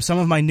from some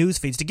of my news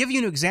feeds to give you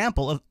an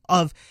example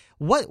of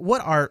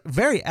what our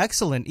very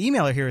excellent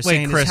emailer here is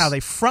saying, Chris, is how they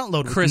front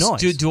load with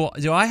noise.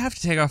 Do I have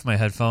to take off my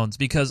headphones?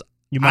 Because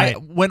you might.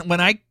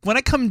 When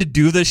I come to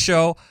do this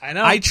show,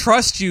 I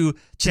trust you to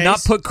Chase,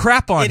 not put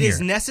crap on here. It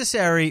is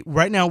necessary.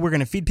 Right now, we're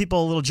going to feed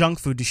people a little junk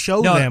food to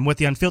show them what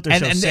the Unfiltered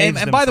show saves them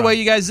And by the from. way,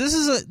 you guys, this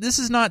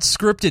is not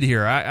scripted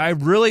here. I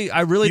really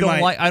don't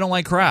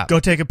like crap.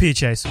 Go take a pee,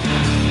 Chase.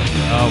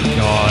 Oh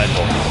God.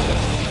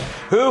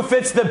 Who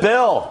fits the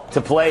bill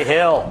to play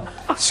Hill?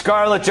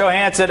 Scarlett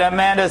Johansson,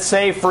 Amanda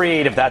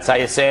Seyfried, if that's how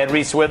you say it,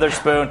 Reese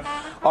Witherspoon,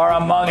 are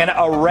among an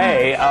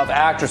array of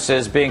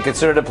actresses being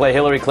considered to play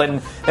Hillary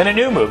Clinton in a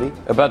new movie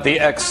about the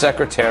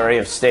ex-Secretary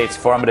of State's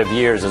formative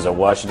years as a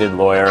Washington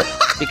lawyer.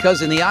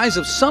 Because in the eyes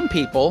of some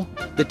people,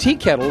 the tea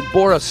kettle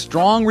bore a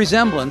strong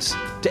resemblance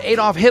to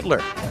Adolf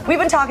Hitler. We've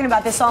been talking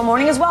about this all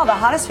morning as well. The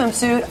hottest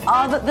swimsuit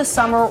of the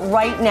summer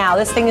right now.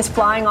 This thing is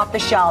flying off the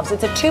shelves.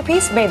 It's a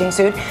two-piece bathing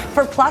suit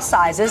for plus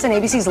sizes, and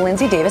ABC's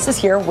Lindsay Davis is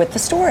here with the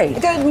story.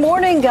 Good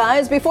morning,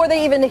 guys. Before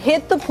they even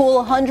hit the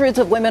pool, hundreds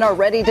of women are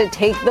ready to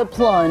take the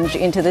plunge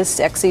into this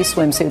sexy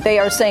swimsuit. They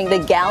are saying the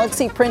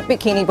galaxy print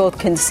bikini both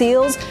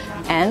conceals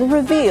and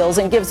reveals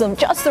and gives them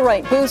just the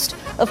right boost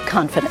of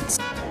confidence.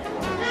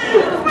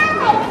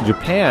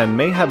 Japan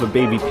may have a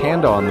baby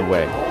panda on the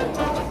way.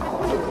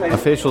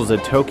 Officials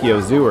at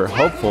Tokyo Zoo are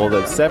hopeful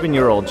that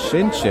 7-year-old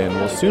Shin-Shin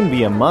will soon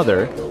be a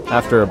mother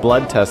after a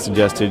blood test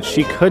suggested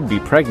she could be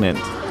pregnant.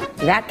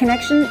 That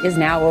connection is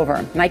now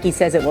over. Nike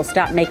says it will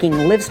stop making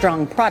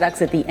Livestrong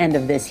products at the end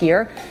of this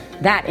year.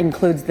 That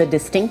includes the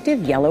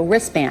distinctive yellow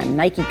wristband.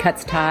 Nike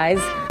cuts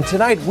ties.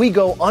 Tonight we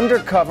go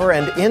undercover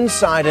and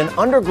inside an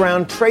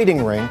underground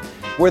trading ring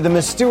where the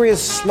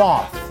mysterious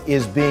sloth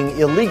is being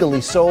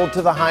illegally sold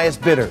to the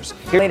highest bidders.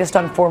 Latest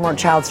on former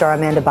child star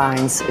Amanda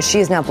Bynes. She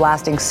is now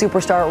blasting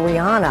superstar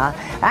Rihanna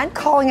and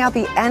calling out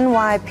the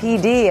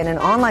NYPD in an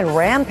online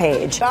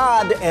rampage.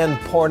 God and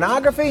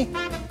pornography?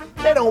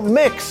 They don't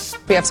mix.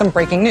 We have some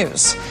breaking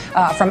news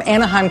from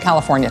Anaheim,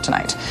 California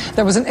tonight.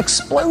 There was an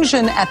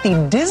explosion at the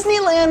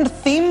Disneyland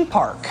theme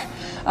park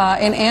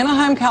in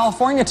Anaheim,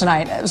 California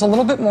tonight. It was a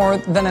little bit more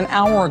than an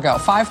hour ago,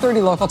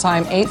 5:30 local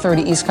time,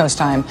 8:30 East Coast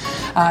time.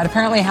 It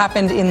apparently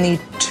happened in the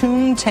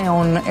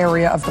Toontown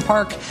area of the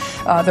park.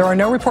 There are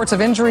no reports of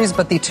injuries,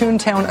 but the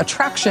Toontown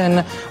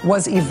attraction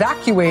was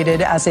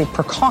evacuated as a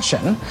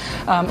precaution.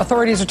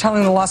 Authorities are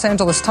telling the Los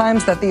Angeles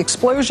Times that the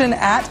explosion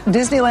at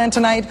Disneyland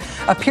tonight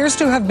appears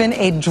to have been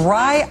a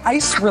dry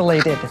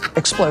ice-related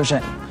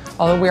explosion,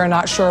 although we are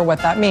not sure what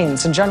that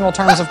means. In general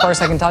terms, of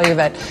course, I can tell you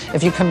that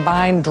if you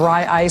combine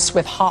dry ice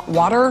with hot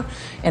water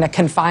in a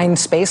confined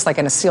space, like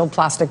in a sealed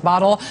plastic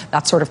bottle,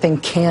 that sort of thing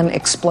can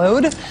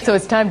explode. So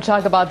it's time to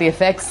talk about the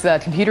effects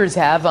computers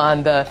have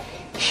on the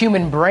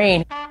human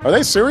brain. Are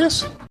they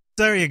serious?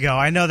 There you go.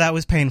 I know that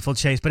was painful,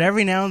 Chase, but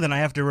every now and then I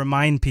have to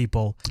remind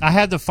people. I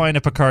had to find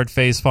a Picard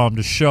facepalm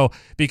to show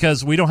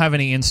because we don't have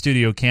any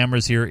in-studio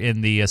cameras here in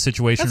the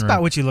Situation That's Room.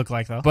 about what you look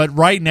like, though. But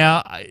right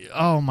now,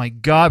 oh my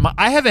God,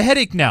 I have a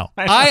headache now.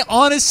 I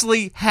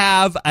honestly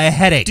have a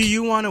headache. Do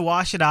you want to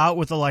wash it out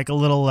with a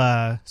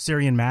little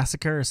Syrian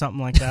massacre or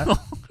something like that?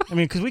 I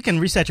mean, because we can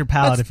reset your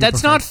palate if you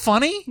That's prefer. not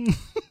funny.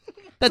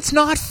 That's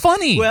not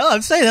funny. Well,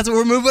 I'm saying that's what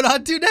we're moving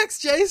on to next,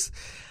 Chase.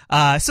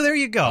 So there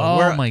you go.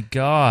 Oh my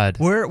God.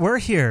 We're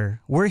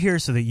here. We're here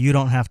so that you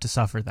don't have to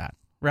suffer that.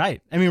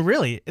 Right. I mean,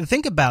 really,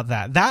 think about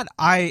that.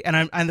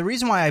 And the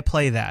reason why I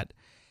play that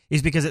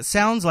is because it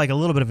sounds like a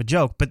little bit of a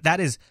joke, but that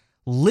is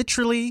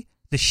literally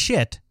the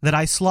shit that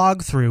I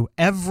slog through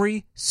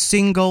every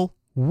single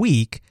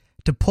week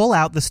to pull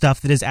out the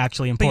stuff that is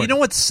actually important. But you know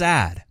what's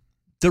sad?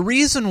 The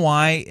reason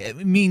why,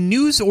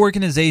 news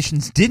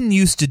organizations didn't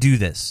used to do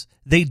this.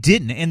 They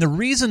didn't, and the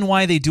reason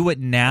why they do it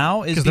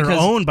now is because they're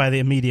owned by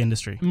the media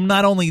industry.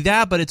 Not only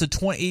that, but it's a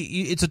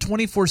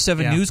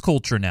 24/7 news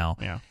culture now.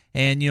 Yeah.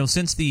 And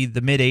since the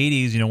mid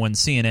 '80s, when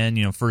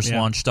CNN first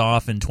launched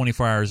off in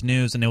 24 Hours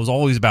News, and it was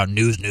always about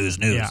news.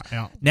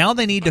 Yeah. Now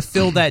they need to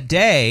fill that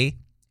day,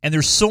 and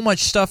there's so much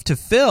stuff to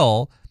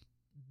fill.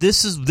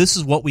 This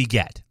is what we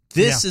get.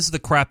 This is the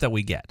crap that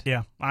we get.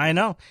 Yeah, I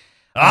know.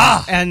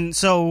 And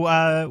so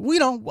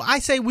I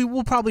say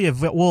we'll probably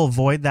we'll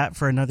avoid that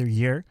for another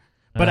year.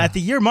 But at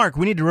the year mark,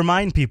 we need to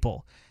remind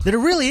people that it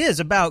really is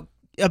about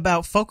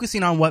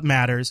focusing on what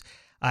matters.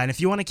 And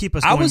if you want to keep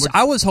us going...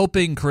 I was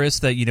hoping, Chris,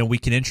 that we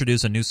can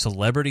introduce a new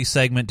celebrity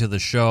segment to the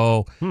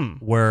show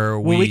where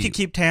we could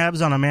keep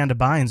tabs on Amanda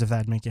Bynes if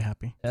that'd make you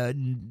happy.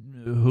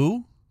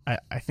 Who?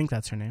 I think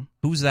that's her name.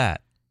 Who's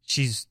that?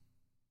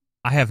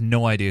 I have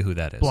no idea who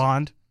that is.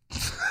 Blonde.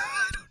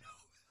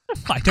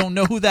 I don't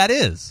know who that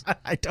is.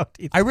 I don't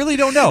either. I really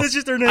don't know. It's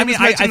just her name. I mean,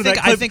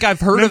 I think I've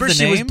heard Remember of the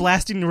she name. was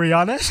blasting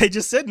Rihanna? They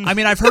just said. I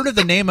mean, I've heard of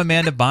the name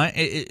Amanda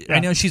Bynes. I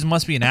know she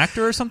must be an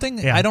actor or something.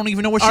 Yeah. I don't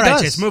even know what she does. All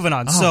right, does. Chase, moving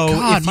on. Oh, so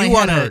God, if you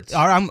want to,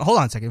 hold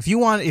on a second. If you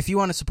want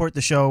to support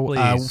the show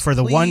for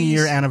the 1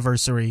 year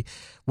anniversary,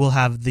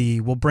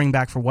 we'll bring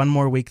back for one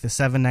more week the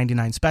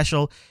 $7.99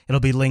 special. It'll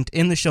be linked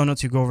in the show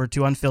notes. You go over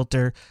to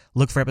Unfilter,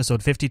 look for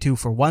episode 52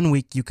 for 1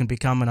 week. You can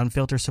become an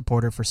Unfilter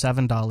supporter for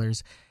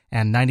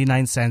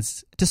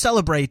 $7.99 to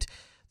celebrate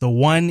the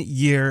 1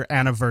 year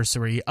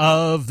anniversary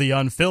of the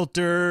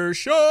Unfilter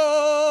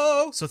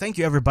show. So thank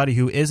you everybody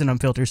who is an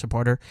Unfilter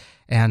supporter,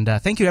 and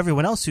thank you to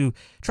everyone else who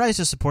tries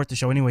to support the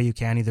show any way you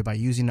can, either by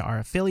using our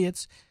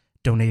affiliates,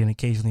 donating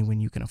occasionally when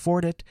you can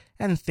afford it,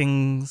 and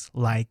things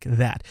like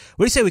that.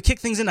 What do you say we kick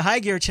things into high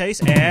gear,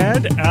 Chase,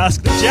 and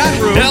ask the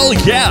chat room? Hell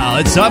yeah,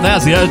 it's time to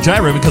ask the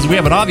chat room because we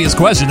have an obvious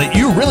question that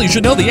you really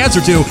should know the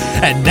answer to.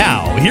 And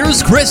now,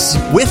 here's Chris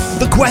with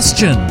the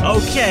question.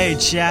 Okay,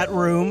 chat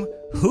room.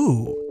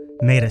 Who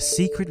made a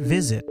secret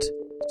visit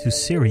to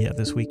Syria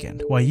this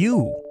weekend while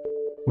you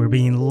were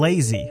being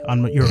lazy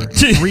on your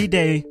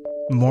 3-day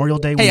Memorial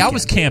Day weekend? Hey, I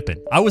was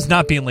camping. I was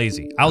not being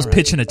lazy. I was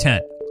pitching a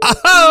tent.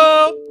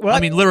 What? I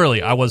mean,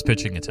 literally, I was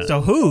pitching a tent.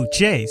 So who,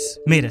 Chase,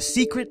 made a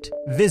secret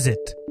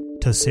visit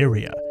to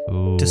Syria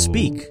to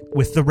speak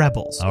with the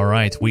rebels? All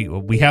right,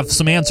 we have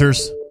some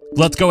answers.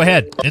 Let's go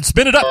ahead and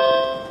spin it up.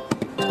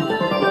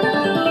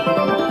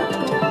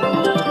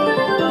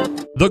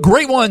 The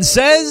Great One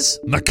says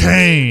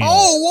McCain.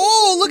 Oh,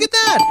 whoa, look at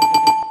that.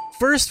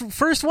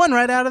 First one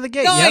right out of the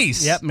gate.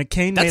 Nice. Yep,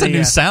 McCain That's made a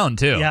new sound,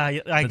 too. Yeah,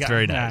 That's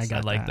very nice. I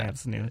like that.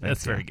 That's new.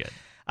 That's very good.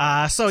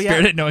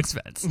 Spared at no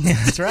expense.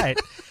 That's right.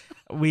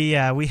 We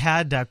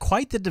had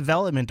quite the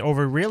development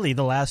over really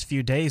the last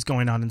few days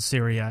going on in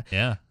Syria.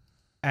 Yeah.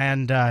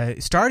 And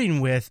starting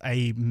with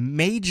a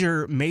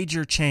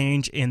major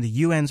change in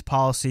the UN's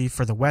policy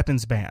for the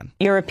weapons ban.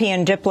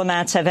 European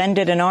diplomats have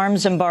ended an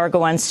arms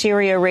embargo on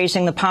Syria,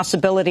 raising the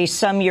possibility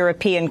some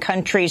European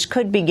countries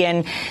could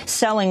begin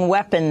selling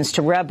weapons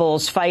to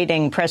rebels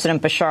fighting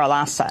President Bashar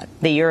al-Assad.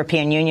 The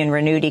European Union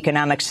renewed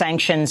economic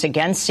sanctions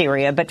against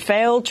Syria, but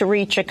failed to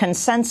reach a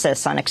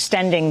consensus on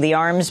extending the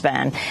arms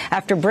ban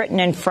after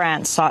Britain and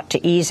France sought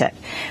to ease it.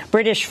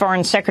 British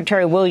Foreign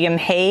Secretary William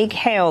Hague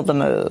hailed the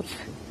move.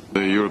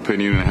 The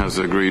European Union has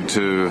agreed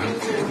to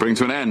bring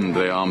to an end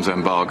the arms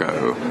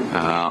embargo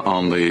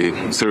on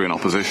the Syrian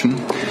opposition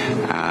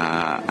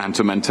and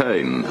to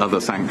maintain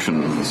other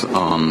sanctions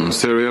on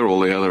Syria,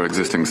 all the other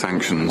existing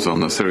sanctions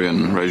on the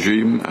Syrian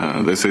regime.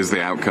 This is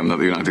the outcome that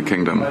the United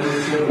Kingdom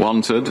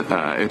wanted.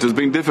 It has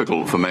been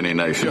difficult for many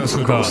nations,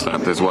 of course.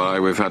 That is why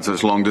we've had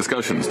such long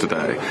discussions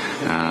today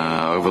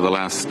over the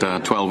last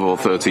 12 or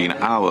 13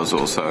 hours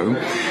or so.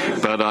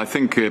 But I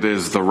think it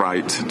is the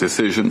right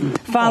decision.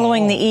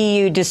 Following the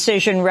EU decision,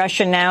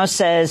 Russia now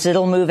says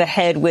it'll move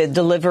ahead with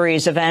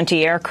deliveries of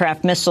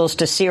anti-aircraft missiles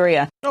to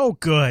Syria. Oh,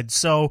 good.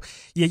 So,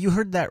 yeah, you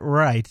heard that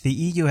right. The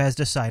EU has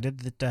decided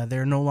that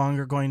they're no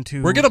longer going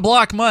to... We're going to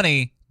block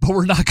money, but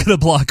we're not going to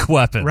block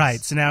weapons. Right.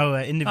 So now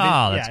individual...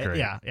 Oh, that's great.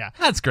 Yeah.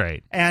 That's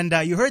great. And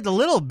you heard the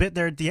little bit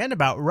there at the end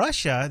about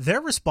Russia.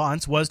 Their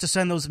response was to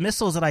send those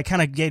missiles that I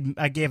kind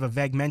of gave a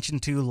vague mention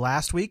to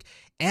last week.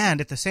 And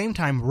at the same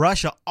time,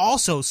 Russia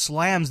also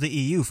slams the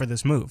EU for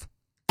this move.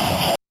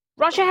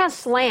 Russia has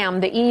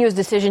slammed the EU's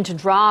decision to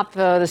drop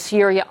the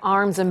Syria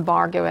arms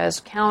embargo as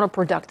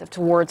counterproductive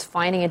towards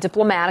finding a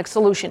diplomatic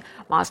solution.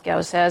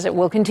 Moscow says it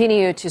will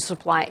continue to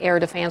supply air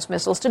defense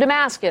missiles to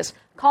Damascus,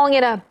 calling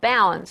it a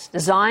balance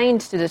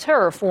designed to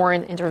deter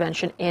foreign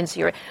intervention in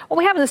Syria. Well,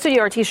 we have in the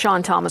studio artist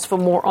Sean Thomas for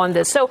more on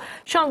this. So,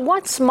 Sean,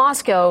 what's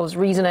Moscow's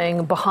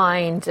reasoning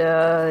behind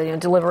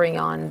delivering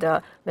on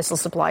the missile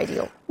supply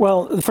deal?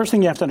 Well, the first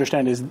thing you have to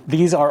understand is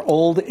these are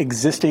old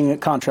existing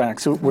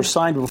contracts that were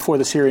signed before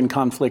the Syrian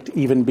conflict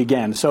even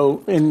began.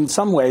 So in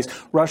some ways,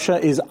 Russia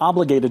is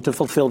obligated to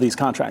fulfill these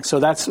contracts. So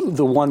that's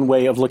the one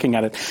way of looking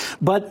at it.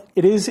 But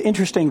it is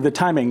interesting, the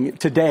timing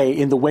today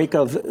in the wake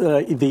of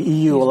the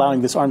EU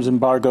allowing this arms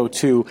embargo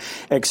to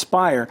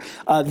expire.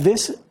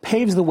 This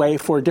paves the way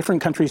for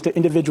different countries to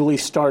individually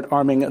start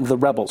arming the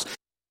rebels.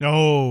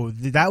 Oh,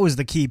 that was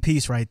the key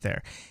piece right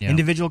there. Yeah.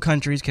 Individual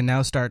countries can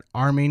now start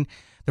arming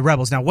the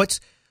rebels. Now, what's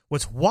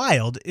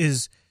wild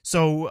is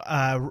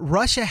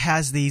Russia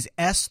has these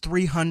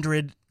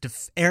S-300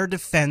 air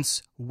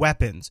defense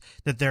weapons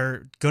that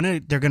they're gonna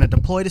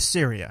deploy to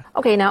Syria.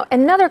 Okay, now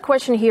another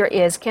question here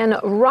is: can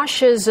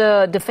Russia's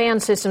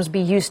defense systems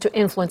be used to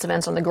influence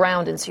events on the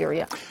ground in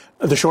Syria?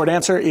 The short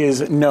answer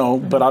is no,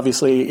 but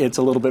obviously it's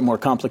a little bit more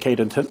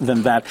complicated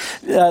than that.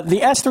 The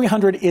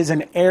S-300 is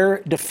an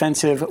air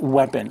defensive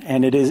weapon,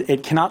 and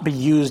it cannot be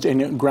used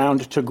in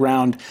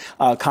ground-to-ground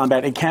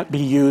combat. It can't be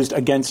used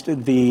against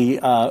the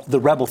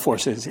rebel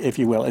forces, if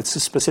you will. It's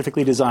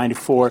specifically designed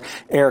for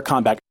air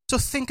combat. So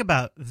think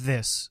about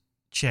this,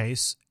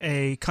 Chase.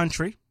 A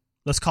country,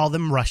 let's call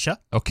them Russia,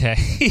 okay,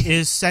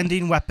 is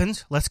sending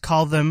weapons. Let's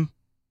call them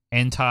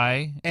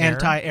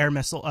anti-air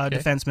missile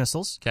defense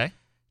missiles. Okay.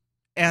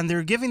 And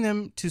they're giving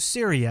them to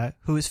Syria,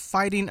 who is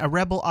fighting a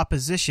rebel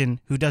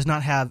opposition who does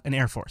not have an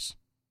air force.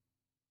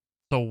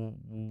 So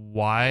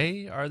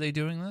why are they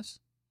doing this?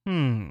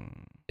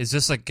 Is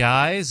this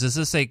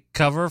a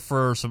cover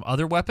for some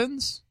other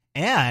weapons?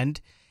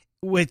 And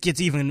what gets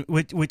even,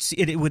 which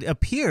it would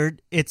appear,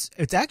 it's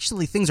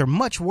actually things are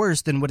much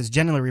worse than what is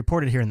generally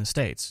reported here in the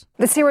States.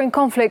 The Syrian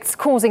conflict's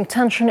causing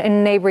tension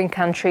in neighboring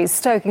countries,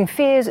 stoking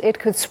fears it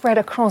could spread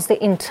across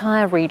the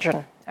entire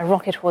region. A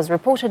rocket was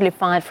reportedly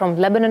fired from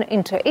Lebanon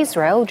into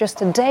Israel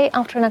just a day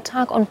after an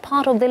attack on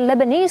part of the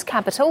Lebanese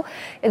capital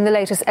in the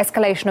latest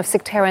escalation of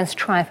sectarian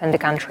strife in the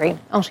country.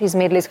 RT's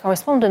Middle East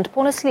correspondent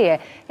Paula Slier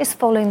is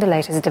following the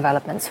latest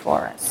developments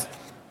for us.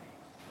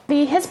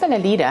 The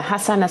Hezbollah leader,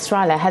 Hassan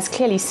Nasrallah, has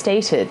clearly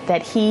stated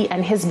that he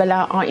and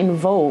Hezbollah are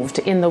involved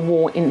in the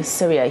war in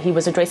Syria. He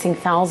was addressing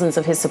thousands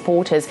of his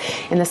supporters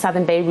in the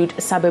southern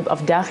Beirut suburb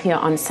of Dakhia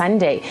on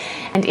Sunday.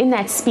 And in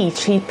that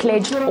speech, he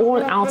pledged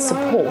all-out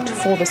support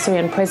for the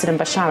Syrian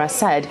President Bashar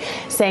Assad,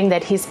 saying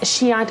that his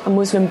Shiite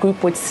Muslim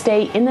group would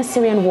stay in the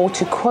Syrian war,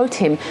 to quote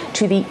him,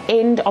 to the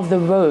end of the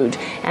road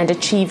and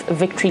achieve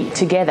victory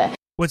together.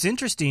 What's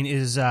interesting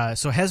is,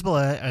 so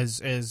Hezbollah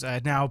has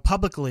now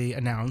publicly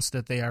announced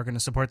that they are going to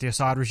support the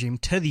Assad regime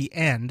to the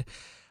end.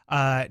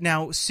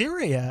 Now,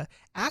 Syria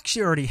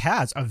actually already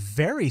has a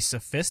very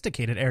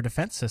sophisticated air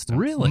defense system.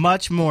 Really?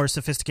 Much more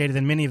sophisticated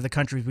than many of the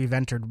countries we've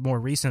entered more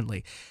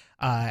recently.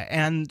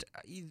 And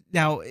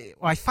now,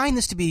 I find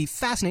this to be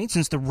fascinating,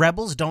 since the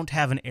rebels don't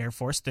have an air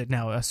force that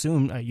now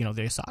assume,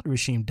 the Assad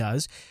regime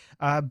does.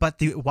 But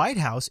the White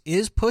House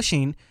is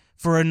pushing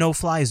for a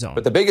no-fly zone.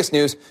 But the biggest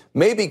news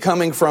may be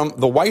coming from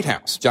the White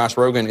House. Josh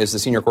Rogin is the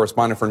senior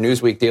correspondent for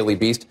Newsweek Daily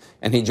Beast,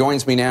 and he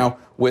joins me now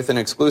with an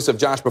exclusive.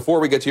 Josh, before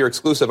we get to your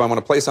exclusive, I want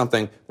to play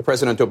something that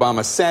President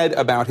Obama said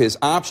about his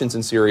options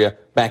in Syria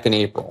back in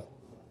April.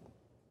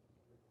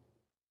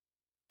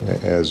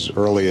 As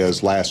early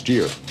as last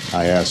year,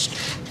 I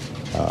asked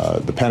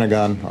the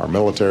Pentagon, our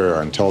military,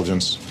 our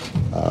intelligence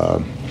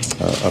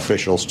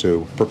officials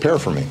to prepare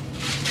for me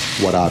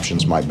what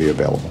options might be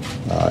available.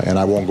 And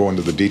I won't go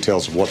into the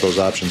details of what those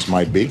options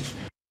might be.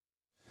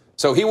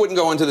 So he wouldn't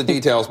go into the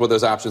details what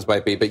those options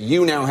might be, but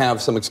you now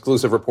have some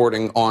exclusive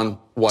reporting on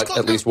what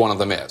at least one of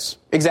them is.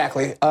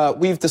 Exactly.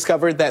 We've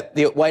discovered that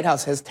the White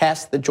House has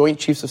tasked the Joint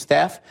Chiefs of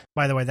Staff.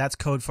 By the way, that's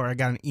code for I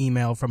got an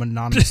email from an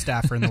anonymous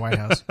staffer in the White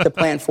House. To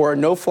plan for a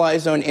no-fly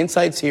zone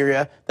inside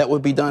Syria that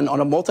would be done on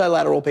a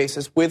multilateral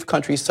basis with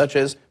countries such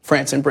as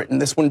France and Britain.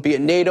 This wouldn't be a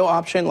NATO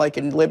option like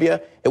in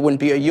Libya. It wouldn't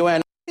be a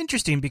UN.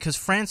 Interesting, because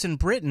France and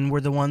Britain were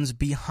the ones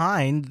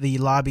behind the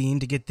lobbying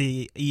to get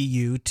the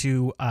EU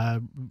to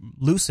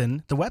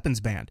loosen the weapons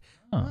ban.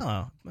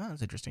 Oh,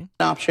 that's interesting.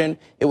 Option.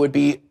 It would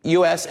be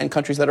U.S. and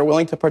countries that are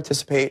willing to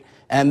participate,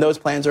 and those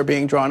plans are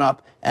being drawn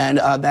up, and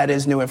that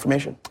is new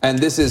information. And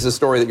this is a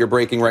story that you're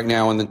breaking right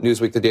now in the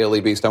Newsweek, the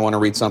Daily Beast. I want to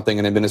read something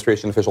an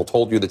administration official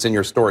told you that's in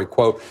your story.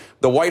 Quote,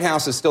 the White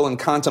House is still in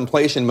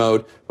contemplation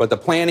mode, but the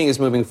planning is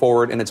moving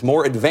forward, and it's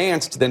more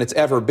advanced than it's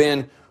ever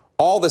been.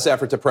 All this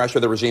effort to pressure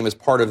the regime is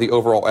part of the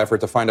overall effort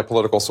to find a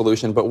political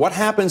solution. But what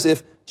happens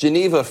if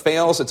Geneva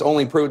fails? It's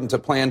only prudent to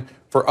plan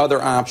for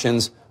other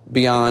options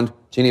beyond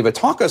Geneva.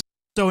 Talk us.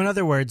 So, in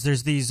other words,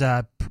 there's these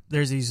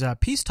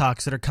peace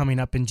talks that are coming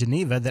up in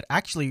Geneva that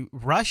actually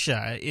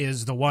Russia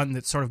is the one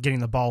that's sort of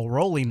getting the ball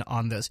rolling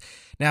on this.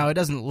 Now, it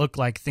doesn't look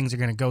like things are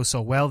going to go so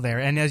well there.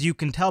 And as you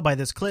can tell by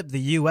this clip, the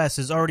U.S.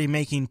 is already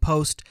making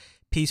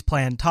post-peace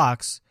plan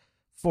talks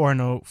for a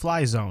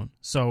no-fly zone.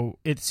 So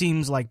it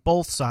seems like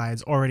both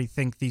sides already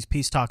think these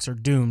peace talks are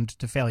doomed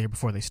to failure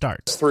before they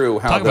start. Through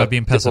how talk about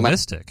being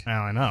pessimistic.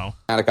 I know.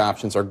 Diplomatic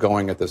options are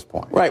going at this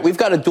point. Right. We've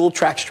got a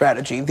dual-track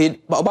strategy. The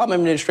Obama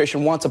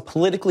administration wants a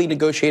politically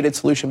negotiated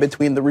solution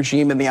between the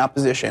regime and the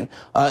opposition.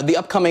 The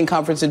upcoming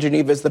conference in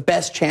Geneva is the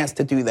best chance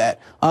to do that.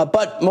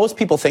 But most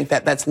people think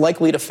that that's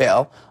likely to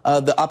fail.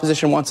 The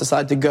opposition wants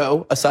Assad to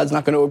go. Assad's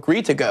not going to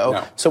agree to go.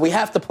 No. So we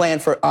have to plan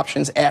for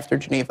options after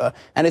Geneva.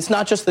 And it's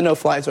not just the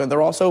no-fly zone.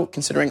 They're also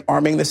considering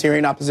arming the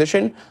Syrian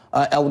opposition,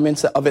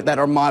 elements of it that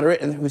are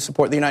moderate and who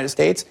support the United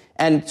States,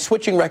 and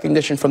switching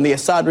recognition from the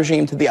Assad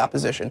regime to the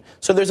opposition.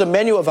 So there's a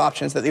menu of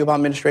options that the Obama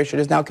administration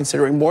is now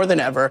considering more than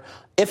ever,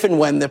 if and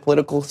when the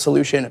political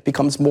solution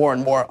becomes more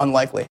and more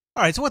unlikely.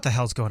 All right, so what the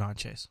hell's going on,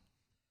 Chase?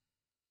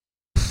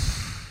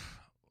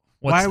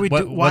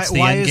 What's the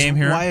end game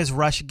here? Why is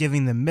Russia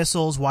giving them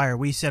missiles? Why are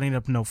we setting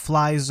up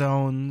no-fly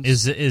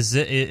zones?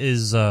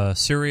 Is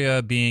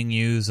Syria being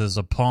used as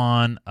a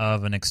pawn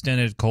of an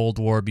extended Cold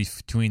War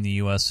between the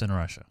U.S. and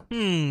Russia?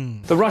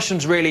 The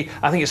Russians really,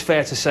 I think it's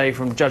fair to say,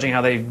 from judging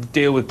how they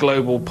deal with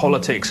global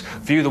politics,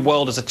 view the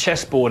world as a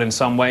chessboard in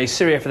some ways.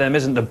 Syria for them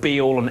isn't the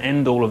be-all and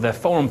end-all of their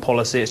foreign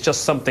policy. It's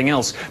just something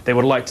else they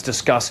would like to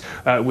discuss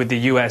with the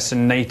U.S.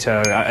 and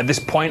NATO. At this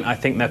point, I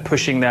think they're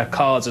pushing their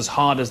cards as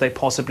hard as they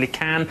possibly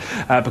can.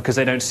 Because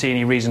they don't see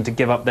any reason to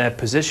give up their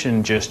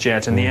position just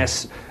yet. And the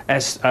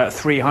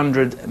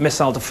S-300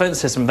 missile defense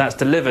system that's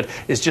delivered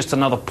is just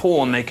another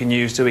pawn they can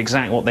use to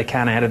exact what they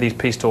can ahead of these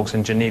peace talks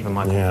in Geneva,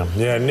 Michael.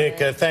 Yeah, Nick,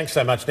 thanks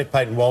so much. Nick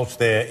Payton-Walsh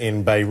there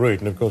in Beirut.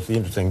 And, of course, the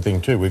interesting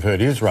thing, too, we've heard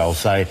Israel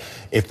say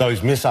if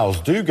those missiles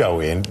do go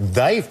in,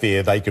 they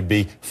fear they could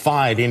be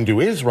fired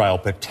into Israel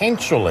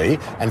potentially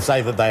and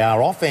say that they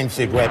are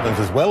offensive weapons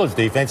as well as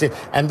defensive.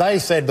 And they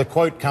said, the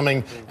quote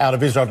coming out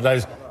of Israel today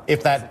is,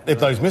 if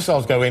those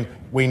missiles go in,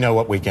 we know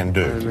what we can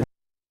do.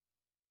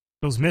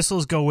 Those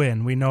missiles go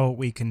in, we know what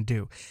we can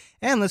do.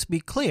 And let's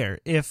be clear,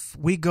 if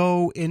we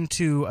do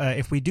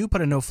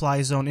put a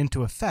no-fly zone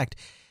into effect,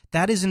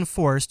 that is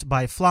enforced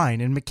by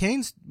flying. And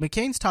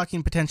McCain's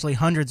talking potentially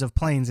hundreds of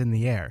planes in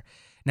the air.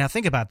 Now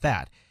think about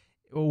that.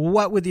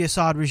 What would the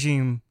Assad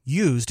regime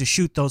use to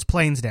shoot those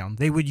planes down?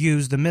 They would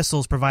use the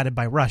missiles provided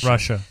by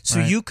Russia. So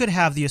you could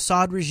have the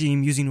Assad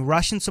regime using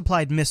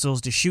Russian-supplied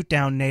missiles to shoot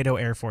down NATO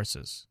air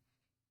forces.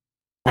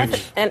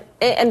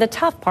 And the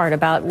tough part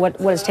about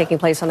what is taking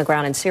place on the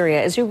ground in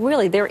Syria is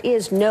there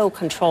is no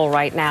control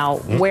right now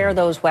where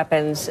those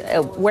weapons,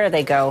 where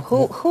they go,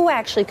 who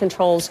actually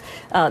controls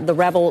the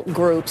rebel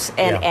groups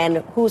and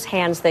whose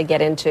hands they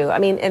get into. I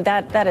mean, and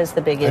that is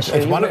the big issue.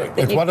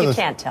 You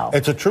can't tell.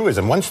 It's a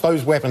truism. Once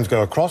those weapons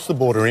go across the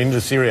border into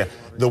Syria,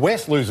 the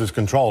West loses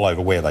control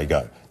over where they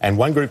go. And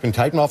one group can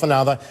take them off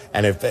another.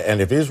 And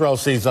if Israel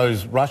sees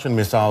those Russian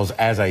missiles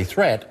as a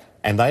threat,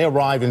 and they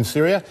arrive in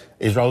Syria,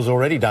 Israel's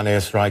already done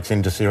airstrikes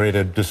into Syria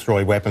to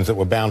destroy weapons that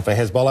were bound for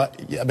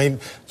Hezbollah. I mean,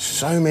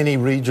 so many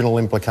regional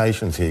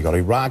implications here. You've got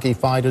Iraqi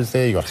fighters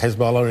there, you've got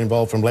Hezbollah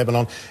involved from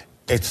Lebanon.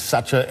 It's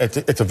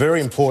a very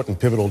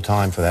important, pivotal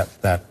time for that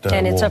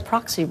and war. it's a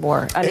proxy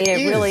war. I mean,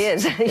 it really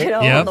is.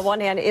 On the one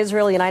hand,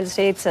 Israel, United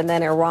States, and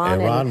then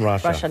Iran and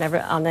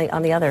Russia on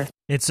the other.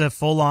 It's a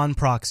full-on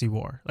proxy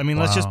war. I mean,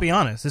 let's just be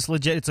honest. It's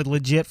a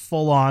legit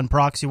full-on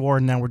proxy war,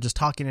 and now we're just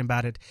talking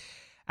about it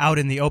out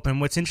in the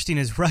open. What's interesting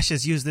is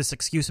Russia's used this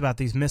excuse about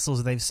these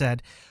missiles. They've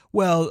said,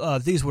 well,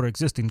 these were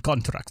existing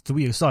contracts that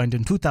we signed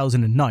in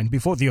 2009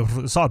 before the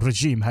Assad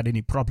regime had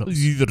any problems.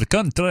 These are the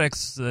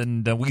contracts,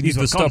 and we need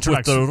to stop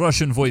with the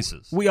Russian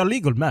voices. We are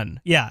legal men.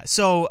 Yeah,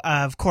 so,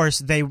 of course,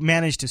 they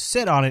managed to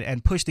sit on it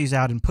and push these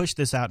out and push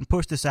this out and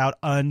push this out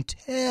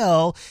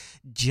until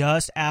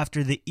just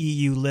after the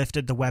EU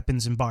lifted the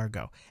weapons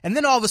embargo. And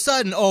then all of a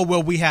sudden,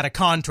 we had a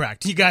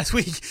contract. You guys,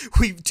 we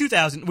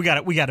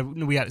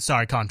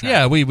sorry,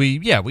 contract.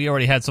 Yeah, we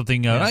already had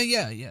something.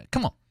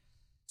 Come on.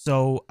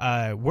 So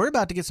we're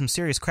about to get some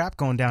serious crap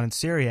going down in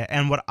Syria,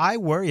 and what I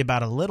worry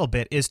about a little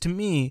bit is, to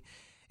me,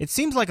 it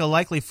seems like a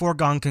likely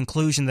foregone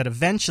conclusion that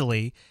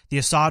eventually the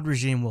Assad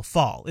regime will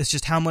fall. It's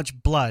just how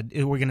much blood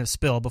we're going to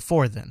spill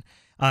before then.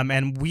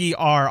 And we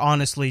are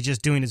honestly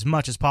just doing as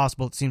much as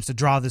possible, it seems, to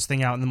draw this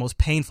thing out in the most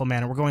painful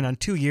manner. We're going on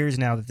 2 years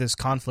now that this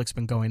conflict's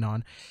been going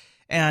on.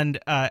 And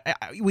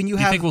when you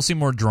think we'll see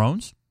more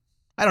drones?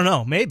 I don't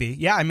know. Maybe.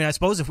 Yeah. I mean, I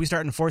suppose if we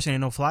start enforcing a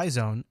no-fly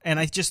zone, and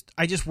I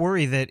just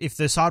worry that if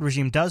the Assad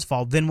regime does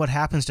fall, then what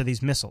happens to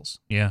these missiles?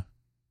 Yeah.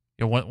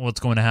 What's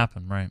going to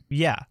happen, right?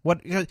 Yeah.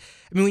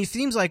 It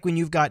seems like when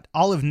you've got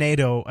all of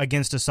NATO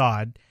against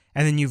Assad,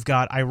 and then you've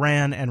got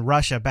Iran and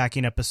Russia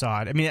backing up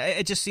Assad, I mean,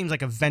 it just seems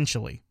like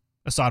eventually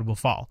Assad will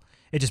fall.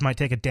 It just might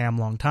take a damn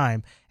long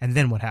time. And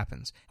then what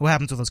happens? What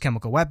happens with those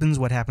chemical weapons?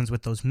 What happens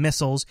with those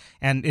missiles?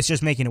 And it's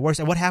just making it worse.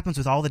 And what happens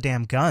with all the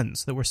damn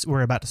guns that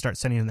we're about to start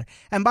sending in there?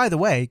 And by the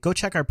way, go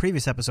check our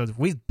previous episodes.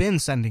 We've been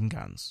sending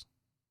guns.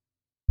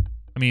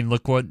 I mean,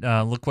 look what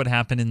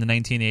happened in the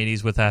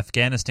 1980s with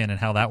Afghanistan and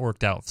how that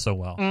worked out so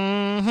well.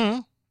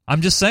 Mm-hmm.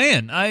 I'm just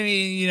saying. I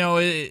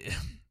mean,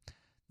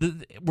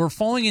 we're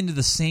falling into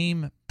the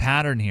same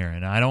pattern here,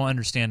 and I don't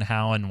understand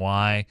how and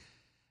why.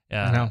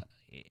 I know.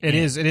 It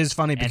is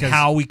funny because and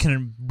how we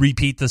can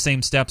repeat the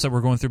same steps that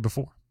we're going through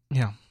before.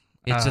 Yeah.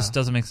 It just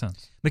doesn't make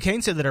sense.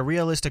 McCain said that a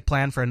realistic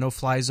plan for a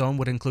no-fly zone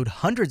would include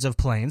hundreds of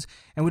planes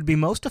and would be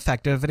most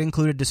effective if it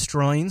included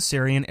destroying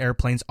Syrian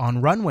airplanes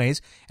on runways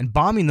and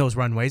bombing those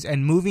runways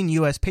and moving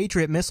U.S.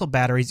 Patriot missile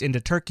batteries into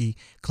Turkey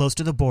close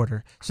to the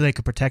border so they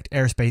could protect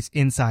airspace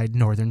inside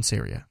northern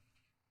Syria.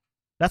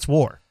 That's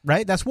war,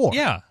 right? That's war.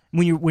 Yeah.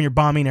 When you're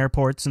bombing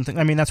airports and things,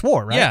 I mean, that's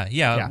war, right?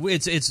 Yeah.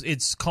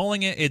 It's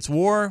calling it's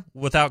war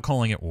without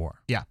calling it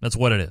war. Yeah. That's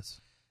what it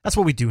is. That's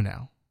what we do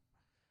now.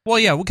 Well,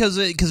 yeah, because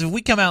if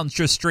we come out and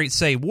just straight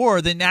say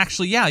war, then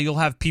actually, yeah, you'll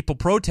have people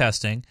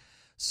protesting.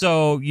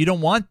 So you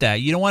don't want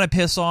that. You don't want to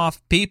piss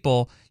off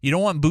people. You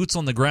don't want boots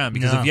on the ground,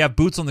 because if you have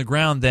boots on the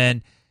ground,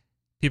 then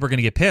people are going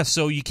to get pissed.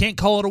 So you can't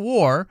call it a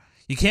war.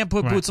 You can't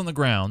put boots on the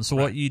ground. So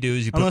what you do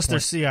is you unless they're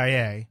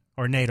CIA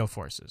or NATO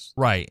forces.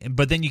 Right.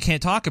 But then you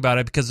can't talk about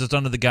it because it's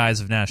under the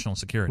guise of national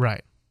security.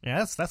 Right.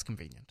 Yeah, that's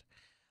convenient.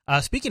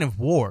 Speaking of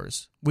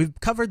wars, we've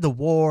covered the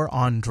war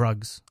on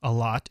drugs a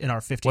lot in our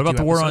 52 What about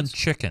the episodes. war on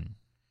chicken?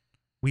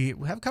 We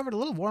have covered a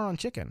little war on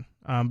chicken.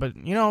 But,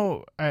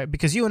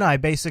 because you and I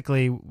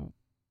basically...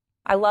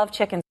 I love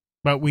chicken.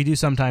 But we do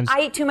sometimes...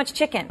 I eat too much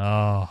chicken.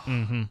 Oh.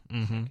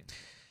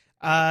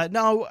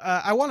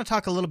 I want to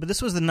talk a little bit.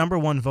 This was the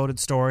 #1 voted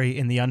story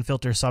in the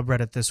Unfiltered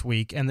subreddit this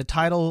week, and the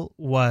title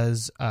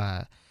was,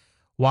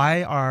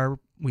 Why Are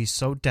We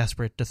So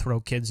Desperate to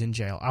Throw Kids in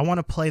Jail? I want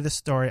to play this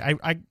story.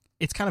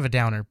 It's kind of a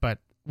downer, but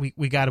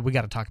we got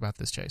to talk about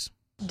this, Chase.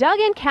 Doug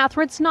and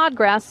Catherine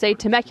Snodgrass say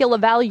Temecula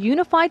Valley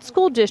Unified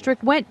School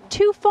District went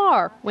too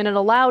far when it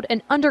allowed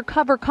an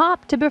undercover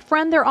cop to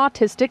befriend their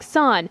autistic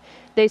son.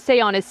 They say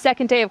on his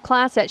second day of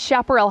class at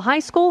Chaparral High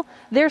School,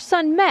 their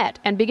son met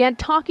and began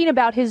talking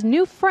about his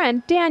new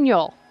friend,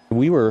 Daniel.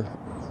 We were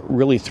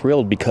really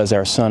thrilled because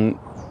our son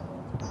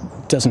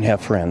doesn't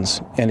have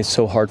friends, and it's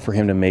so hard for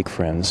him to make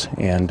friends.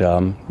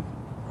 And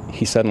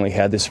he suddenly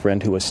had this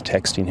friend who was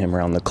texting him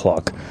around the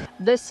clock.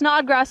 The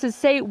Snodgrasses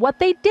say what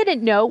they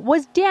didn't know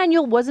was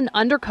Daniel was an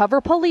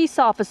undercover police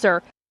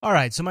officer. All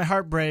right, so my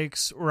heart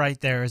breaks right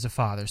there as a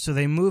father. So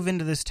they move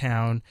into this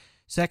town,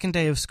 second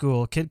day of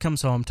school, kid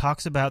comes home,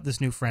 talks about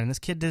this new friend. This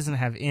kid doesn't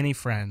have any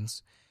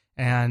friends,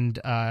 and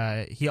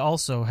he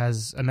also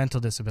has a mental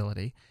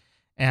disability.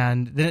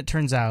 And then it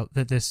turns out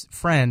that this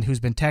friend who's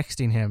been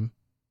texting him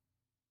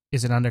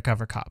is an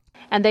undercover cop.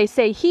 And they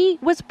say he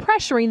was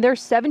pressuring their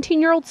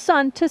 17-year-old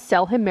son to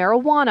sell him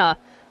marijuana.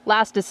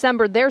 Last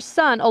December, their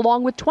son,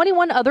 along with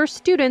 21 other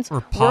students,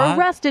 were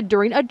arrested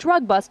during a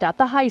drug bust at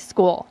the high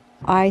school.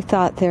 I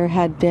thought there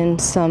had been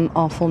some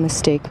awful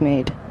mistake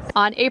made.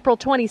 On April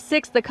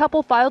 26, the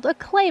couple filed a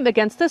claim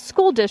against the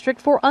school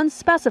district for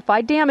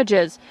unspecified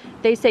damages.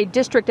 They say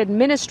district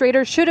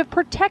administrators should have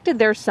protected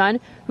their son,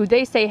 who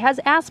they say has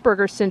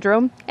Asperger's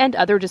syndrome and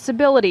other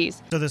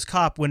disabilities. So this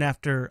cop went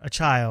after a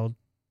child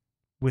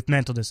with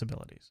mental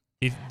disabilities.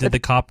 Did the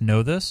cop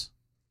know this?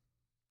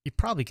 You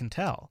probably can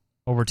tell.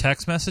 Over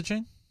text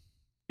messaging?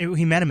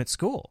 He met him at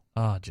school.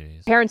 Oh,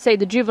 jeez. Parents say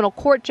the juvenile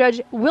court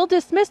judge will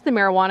dismiss the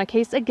marijuana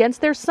case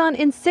against their son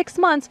in 6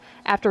 months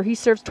after he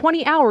serves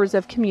 20 hours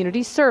of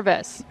community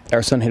service.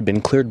 Our son had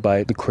been cleared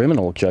by the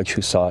criminal judge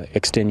who saw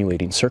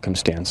extenuating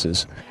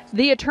circumstances.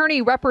 The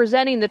attorney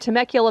representing the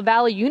Temecula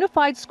Valley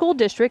Unified School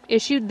District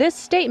issued this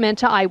statement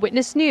to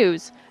Eyewitness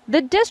News.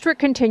 The district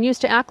continues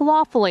to act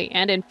lawfully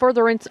and in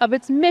furtherance of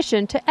its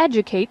mission to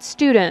educate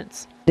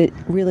students. It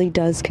really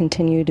does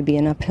continue to be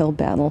an uphill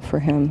battle for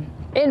him.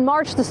 In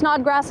March, the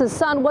Snodgrass'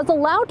 son was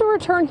allowed to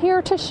return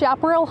here to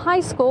Chaparral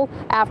High School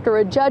after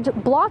a judge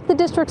blocked the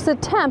district's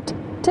attempt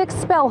to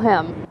expel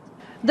him.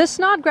 The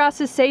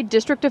Snodgrasses say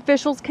district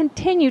officials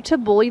continue to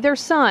bully their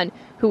son,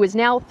 who is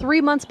now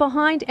 3 months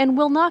behind and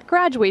will not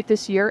graduate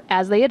this year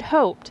as they had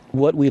hoped.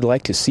 What we'd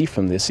like to see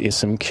from this is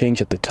some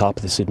change at the top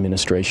of this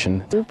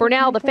administration. For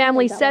now, the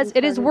family says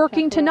it is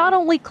working to not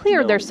only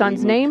clear their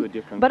son's name,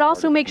 but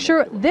also make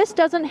sure this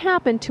doesn't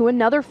happen to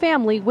another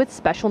family with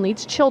special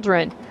needs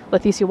children.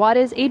 Leticia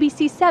Juarez,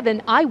 ABC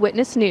 7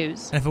 Eyewitness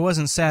News. And if it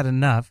wasn't sad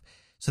enough,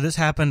 so this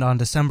happened on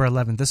December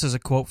 11th. This is a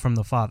quote from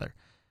the father.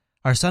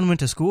 Our son went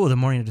to school the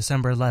morning of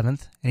December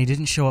 11th, and he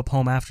didn't show up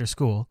home after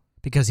school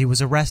because he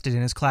was arrested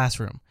in his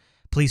classroom.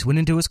 Police went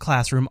into his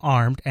classroom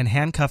armed and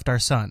handcuffed our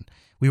son.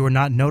 We were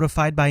not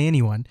notified by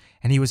anyone,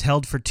 and he was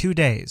held for 2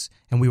 days,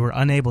 and we were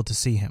unable to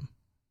see him.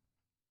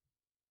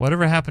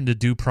 Whatever happened to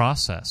due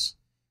process?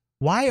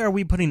 Why are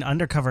we putting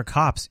undercover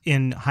cops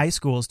in high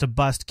schools to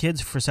bust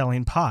kids for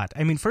selling pot?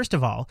 I mean, first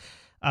of all,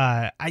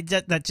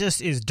 that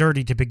just is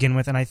dirty to begin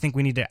with, and I think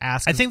we need to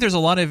ask. I think there's a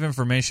lot of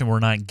information we're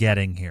not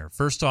getting here.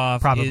 First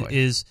off,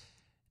 is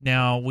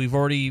now we've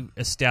already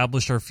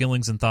established our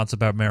feelings and thoughts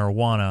about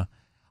marijuana.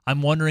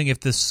 I'm wondering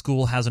if this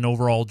school has an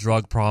overall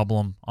drug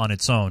problem on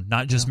its own,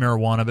 not just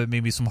marijuana, but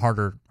maybe some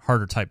harder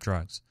type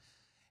drugs.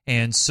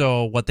 And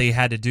so what they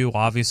had to do,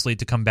 obviously,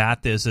 to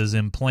combat this is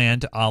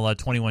implant a la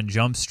 21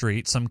 Jump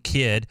Street, some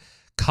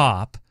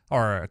cop,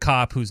 or a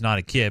cop who's not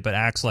a kid but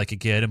acts like a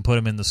kid, and put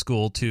him in the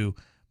school to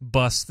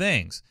bust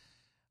things.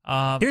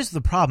 Here's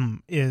the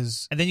problem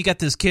is... And then you got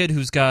this kid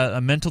who's got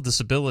a mental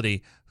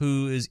disability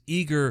who is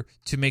eager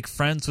to make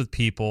friends with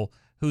people,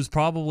 who's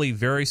probably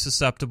very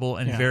susceptible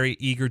and very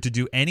eager to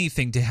do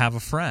anything to have a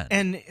friend.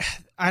 And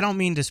I don't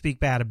mean to speak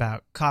bad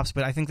about cops,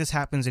 but I think this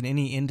happens in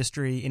any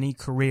industry, any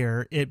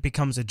career. It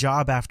becomes a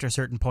job after a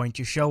certain point.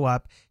 You show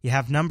up, you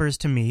have numbers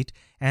to meet,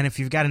 and if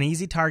you've got an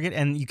easy target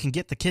and you can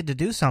get the kid to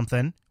do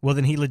something, well,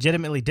 then he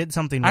legitimately did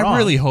something wrong. I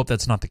really hope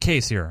that's not the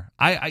case here.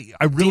 I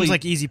really... Seems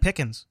like easy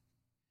pickings.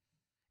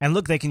 And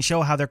look, they can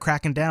show how they're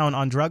cracking down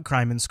on drug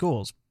crime in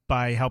schools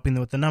by helping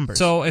them with the numbers.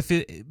 So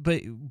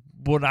but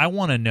what I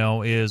want to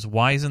know is,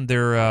 why isn't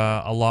there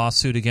a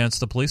lawsuit against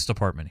the police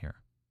department here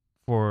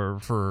for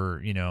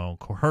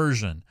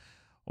coercion,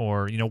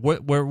 or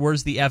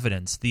where's the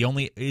evidence?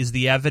 Is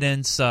the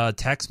evidence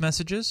text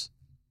messages?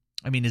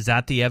 I mean, is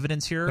that the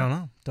evidence here?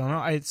 Don't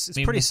know. It's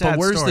pretty sad. But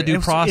where's story. the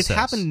due process? It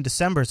happened in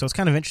December, so it's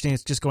kind of interesting.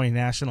 It's just going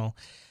national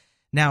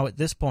now at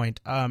this point.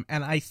 And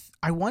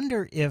I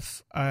wonder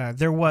if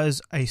there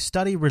was a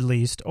study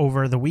released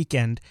over the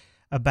weekend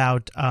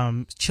about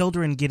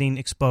children getting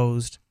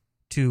exposed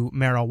to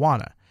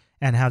marijuana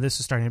and how this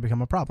is starting to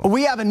become a problem.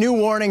 We have a new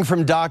warning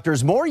from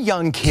doctors. More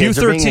young kids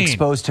are being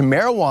exposed to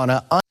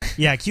marijuana.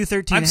 Yeah,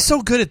 Q13. I'm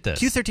so good at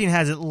this. Q13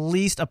 has at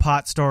least a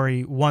pot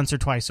story once or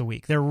twice a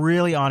week. They're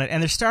really on it,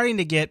 and they're starting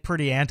to get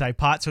pretty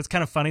anti-pot, so it's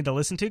kind of funny to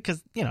listen to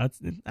because, I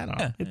don't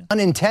know.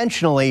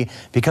 Unintentionally,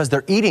 because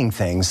they're eating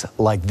things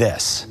like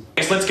this.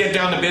 Let's get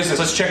down to business.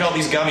 Let's check out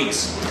these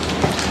gummies.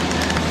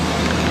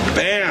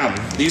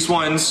 Bam! These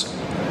ones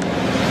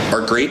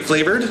are grape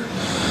flavored.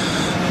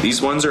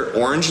 These ones are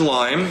orange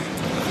lime.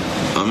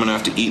 I'm gonna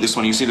have to eat this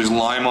one. You see there's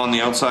lime on the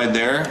outside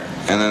there,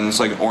 and then it's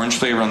like orange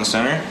flavor on the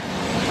center.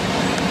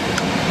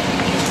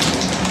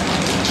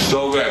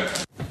 So good.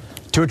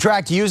 To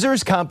attract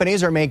users,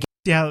 companies are making...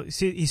 Yeah,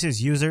 see, he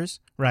says users,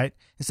 right?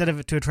 Instead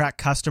of to attract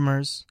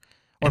customers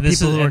or and this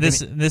people is,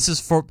 who are this is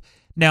for...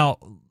 Now,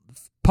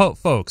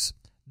 folks,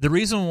 the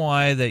reason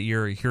why that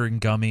you're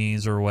hearing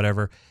gummies or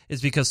whatever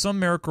is because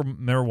some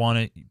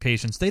marijuana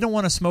patients, they don't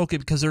want to smoke it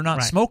because they're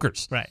not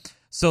smokers. Right.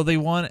 So they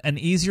want an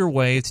easier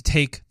way to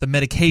take the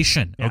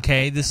medication,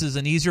 okay? This is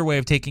an easier way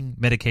of taking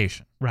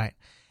medication. Right.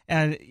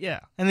 And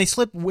they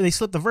slip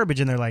the verbiage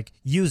in there, like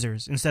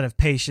users instead of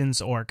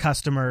patients or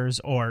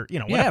customers or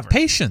whatever.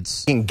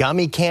 Patients.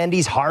 Gummy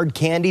candies, hard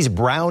candies,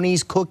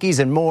 brownies, cookies,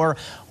 and more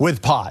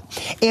with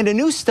pot. And a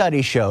new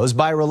study shows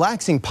by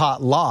relaxing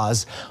pot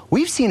laws,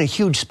 we've seen a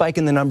huge spike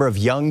in the number of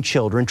young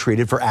children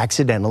treated for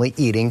accidentally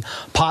eating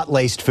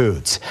pot-laced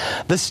foods.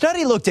 The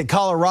study looked at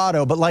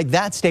Colorado, but like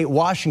that state,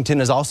 Washington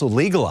has also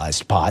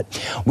legalized pot.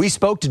 We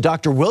spoke to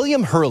Dr.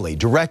 William Hurley,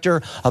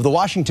 director of the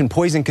Washington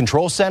Poison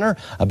Control Center,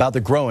 about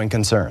the growing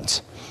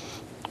concerns.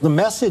 The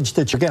message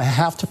that you're going to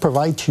have to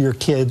provide to your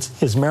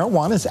kids is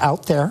marijuana is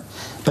out there,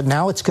 but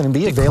now it's going to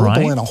be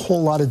available in a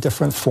whole lot of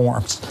different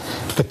forms.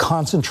 The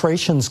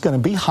concentration is going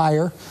to be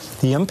higher,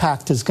 the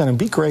impact is going to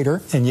be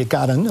greater, and you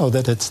got to know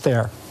that it's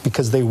there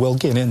because they will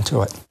get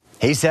into it.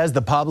 He says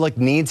the public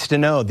needs to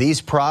know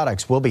these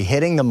products will be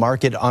hitting the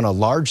market on a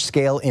large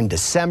scale in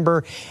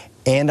December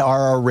and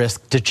are a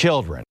risk to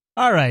children.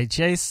 All right,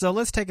 Chase, so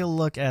let's take a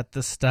look at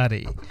the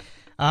study.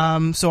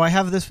 So I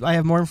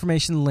have more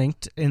information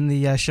linked in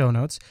the show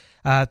notes.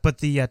 But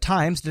the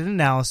Times did an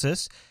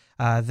analysis.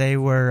 They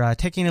were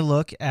taking a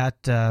look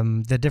at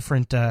the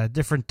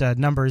different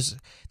numbers.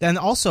 And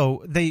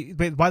also,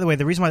 by the way,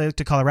 the reason why they looked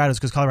at Colorado is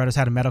because Colorado's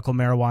had a medical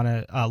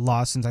marijuana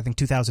law since, I think,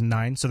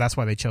 2009. So that's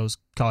why they chose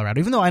Colorado,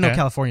 even though I know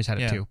California's had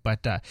it too.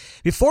 But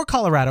before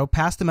Colorado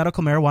passed the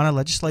medical marijuana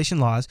legislation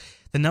laws,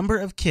 the number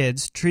of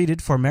kids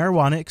treated for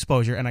marijuana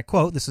exposure, and I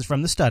quote, this is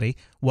from the study,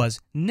 was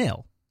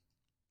nil.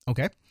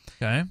 Okay.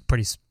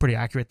 Pretty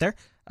accurate there.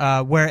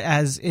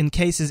 Whereas in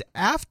cases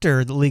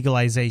after the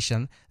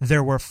legalization,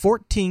 there were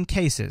 14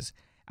 cases,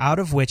 out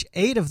of which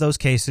 8 of those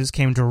cases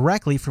came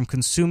directly from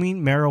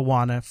consuming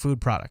marijuana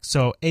food products.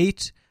 So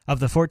 8 of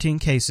the 14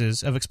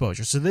 cases of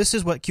exposure. So this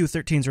is what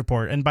Q13's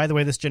report. And by the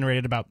way, this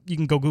generated you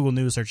can go Google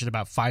News search it,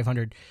 about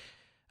 500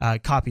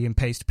 copy and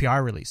paste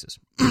PR releases.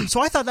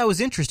 So I thought that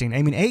was interesting.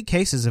 I mean, 8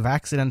 cases of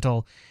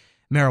accidental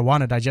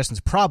marijuana digestion is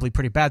probably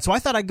pretty bad. So I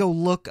thought I'd go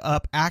look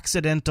up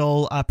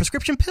accidental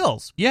prescription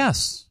pills.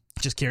 Yes.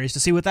 Just curious to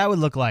see what that would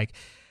look like.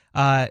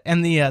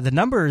 And the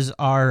numbers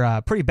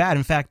are pretty bad.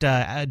 In fact,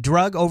 a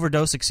drug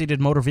overdose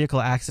exceeded motor vehicle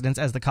accidents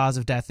as the cause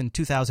of death in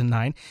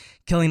 2009,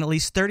 killing at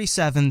least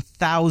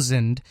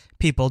 37,000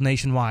 people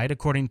nationwide,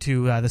 according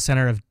to the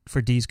Center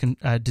for Disease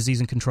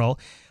and Control.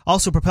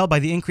 Also propelled by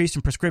the increase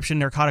in prescription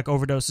narcotic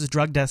overdoses,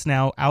 drug deaths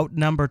now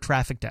outnumber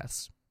traffic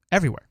deaths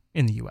everywhere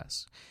in the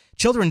U.S.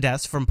 Children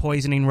deaths from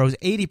poisoning rose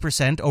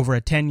 80% over a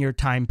 10-year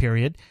time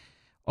period,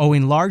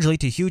 owing largely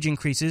to huge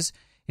increases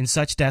in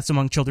such deaths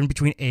among children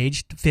between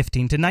age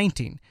 15 to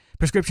 19.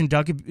 Prescription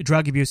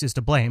drug abuse is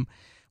to blame,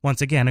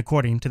 once again,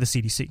 according to the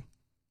CDC.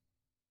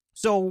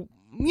 So,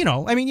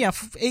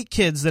 8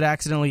 kids that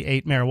accidentally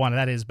ate marijuana,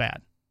 that is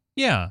bad.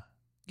 Yeah,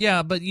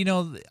 but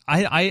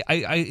I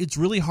it's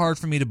really hard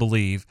for me to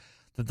believe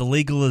that the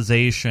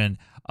legalization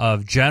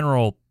of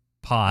general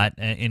pot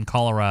in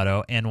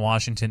Colorado and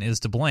Washington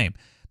is to blame.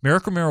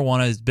 Medical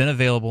marijuana has been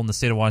available in the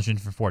state of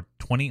Washington for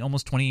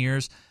almost 20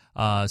 years.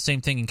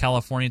 Same thing in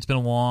California. It's been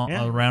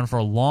around for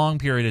a long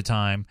period of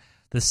time.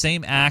 The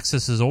same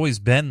access has always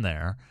been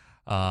there.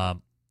 I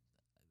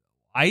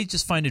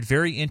just find it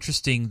very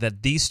interesting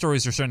that these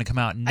stories are starting to come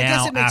out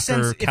now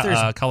after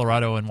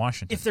Colorado and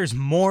Washington. If there's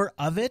more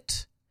of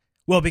it,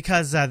 well,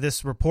 because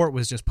this report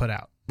was just put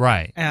out.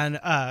 Right. And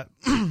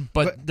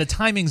but the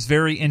timing's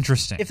very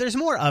interesting. If there's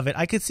more of it,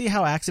 I could see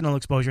how accidental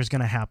exposure is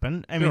going to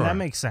happen. I mean, that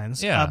makes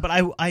sense. Yeah. But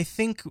I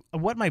think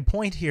what my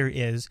point here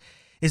is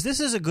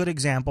this is a good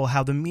example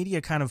how the media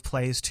kind of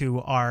plays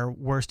to our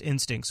worst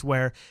instincts,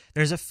 where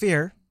there's a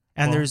fear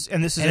and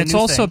it's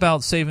also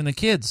about saving the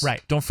kids.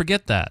 Right. Don't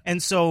forget that.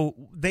 And so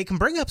they can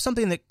bring up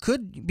something that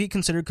could be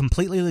considered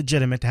completely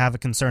legitimate to have a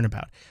concern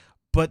about,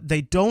 but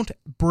they don't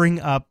bring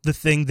up the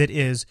thing that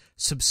is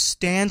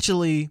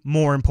substantially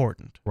more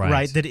important,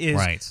 right? That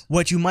is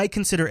what you might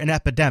consider an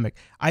epidemic.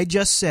 I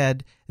just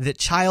said that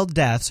child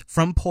deaths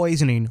from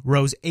poisoning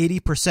rose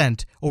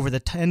 80% over the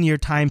 10-year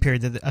time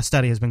period that a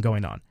study has been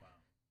going on.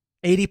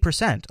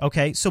 80%,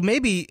 okay? So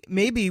maybe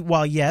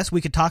while, yes,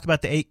 we could talk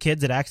about the 8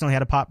 kids that accidentally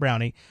had a pot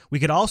brownie, we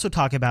could also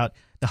talk about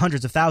the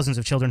hundreds of thousands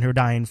of children who are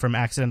dying from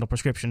accidental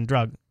prescription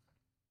drug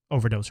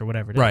overdose or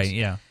whatever it is. Right,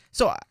 yeah.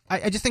 So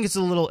I just think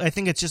I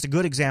think it's just a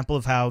good example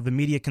of how the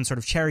media can sort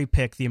of cherry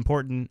pick the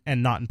important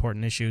and not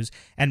important issues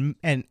and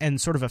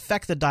sort of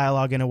affect the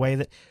dialogue in a way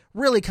that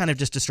really kind of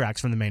just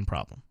distracts from the main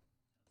problem.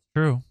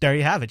 True. There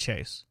you have it,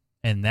 Chase.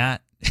 And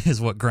that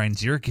is what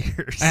grinds your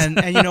gears.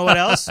 And you know what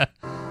else?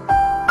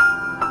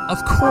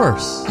 Of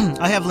course.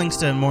 I have links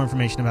to more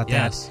information about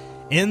that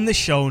in the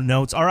show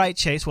notes. All right,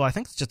 Chase. Well, I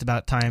think it's just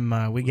about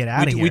time we get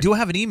out of here. We do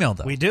have an email,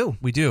 though. We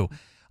do.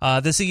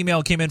 This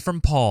email came in from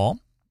Paul,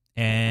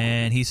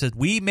 and he said,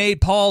 "We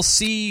made Paul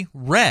see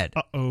red."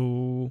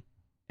 Uh-oh.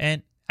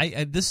 And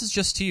this is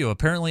just to you.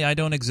 Apparently, I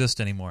don't exist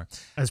anymore.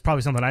 That's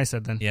probably something I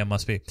said then. Yeah, it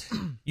must be.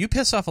 You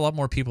piss off a lot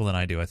more people than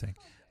I do, I think.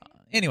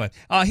 Anyway,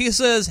 he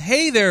says,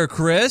 "Hey there,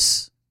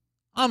 Chris.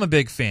 I'm a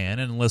big fan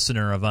and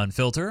listener of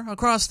Unfilter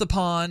across the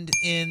pond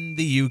in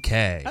the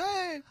UK.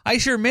 Hey. I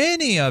share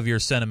many of your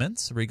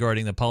sentiments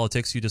regarding the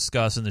politics you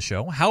discuss in the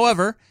show.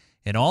 However,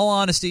 in all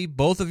honesty,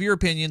 both of your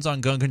opinions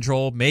on gun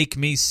control make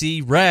me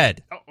see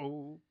red.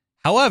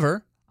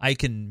 However,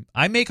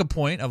 I make a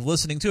point of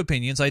listening to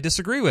opinions I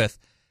disagree with,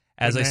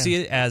 as I see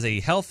it as a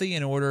healthy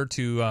in order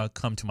to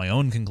come to my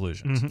own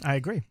conclusions. I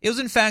agree. It was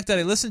in fact that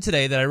I listened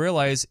today that I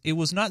realized it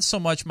was not so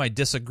much my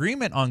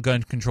disagreement on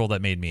gun control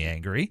that made me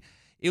angry.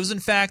 It was in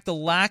fact the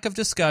lack of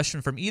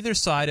discussion from either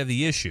side of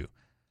the issue.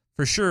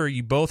 For sure,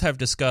 you both have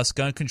discussed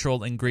gun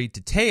control in great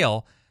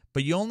detail,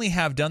 but you only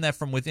have done that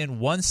from within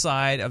one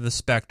side of the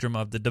spectrum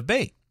of the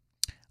debate.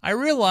 I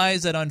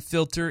realize that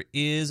Unfiltered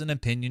is an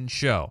opinion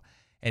show,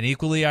 and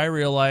equally I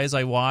realize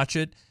I watch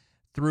it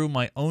through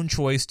my own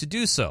choice to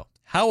do so.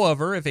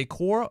 However, if a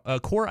core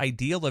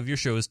ideal of your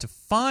show is to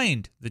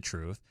find the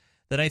truth,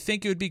 then I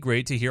think it would be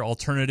great to hear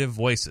alternative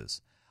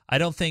voices. I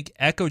don't think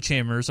echo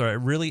chambers are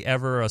really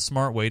ever a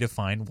smart way to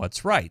find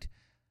what's right.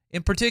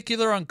 In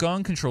particular, on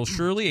gun control,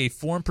 surely a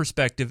foreign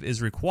perspective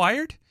is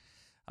required,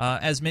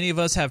 as many of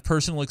us have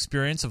personal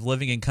experience of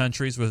living in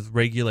countries with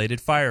regulated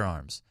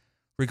firearms.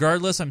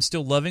 Regardless, I'm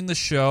still loving the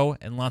show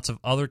and lots of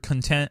other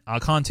content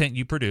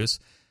you produce.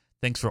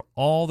 Thanks for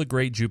all the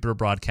great Jupiter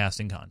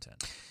Broadcasting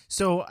content.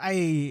 So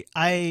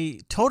I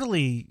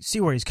totally see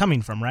where he's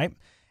coming from, right?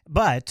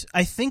 But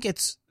I think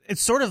it's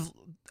sort of,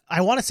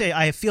 I want to say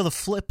I feel the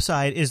flip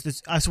side is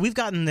this. So we've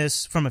gotten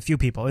this from a few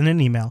people in an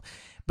email,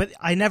 but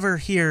I never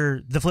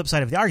hear the flip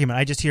side of the argument.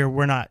 I just hear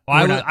we're not.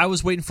 I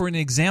was waiting for an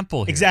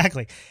example here.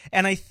 Exactly.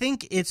 And I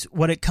think it's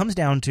what it comes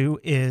down to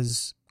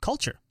is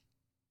culture.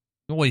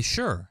 Well,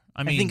 sure.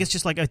 I think it's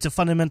just like it's a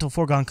fundamental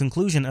foregone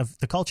conclusion of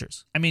the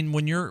cultures. I mean,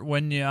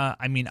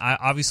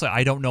 obviously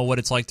I don't know what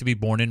it's like to be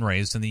born and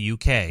raised in the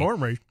UK. Born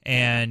and raised.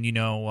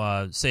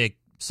 And, say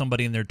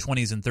somebody in their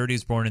 20s and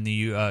 30s born in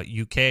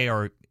the UK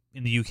or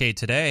in the UK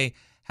today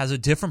has a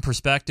different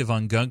perspective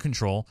on gun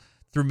control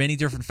through many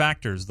different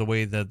factors. The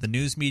way the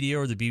news media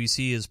or the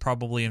BBC has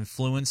probably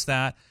influenced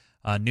that,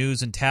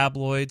 news and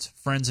tabloids,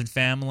 friends and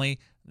family,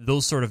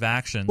 those sort of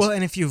actions. Well,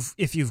 and if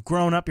you've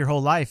grown up your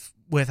whole life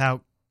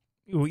without,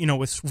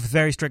 with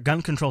very strict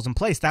gun controls in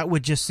place, that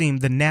would just seem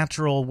the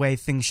natural way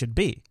things should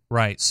be.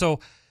 Right.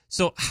 So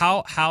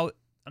how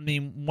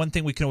one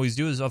thing we can always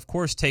do is, of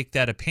course, take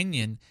that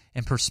opinion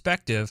and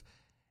perspective,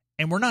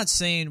 and we're not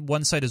saying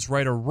one side is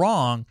right or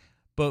wrong,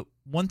 but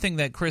one thing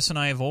that Chris and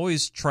I have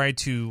always tried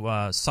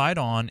to side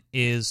on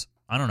is,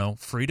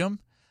 freedom.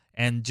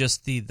 And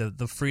just the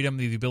freedom,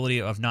 the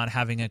ability of not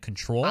having a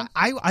control.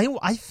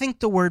 I think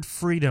the word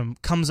freedom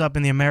comes up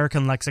in the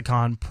American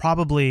lexicon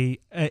probably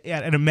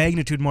at a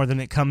magnitude more than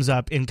it comes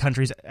up in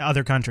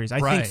other countries. I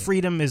think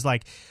freedom is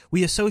like,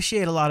 we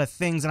associate a lot of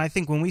things, and I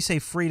think when we say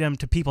freedom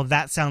to people,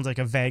 that sounds like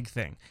a vague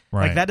thing.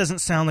 Right. Like that doesn't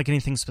sound like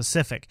anything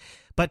specific.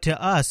 But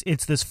to us,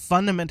 it's this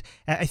fundament.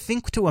 I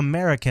think to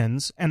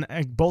Americans, and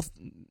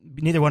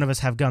neither one of us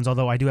have guns,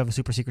 although I do have a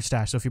super secret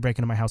stash, so if you break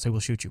into my house, I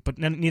will shoot you. But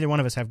neither one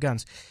of us have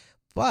guns.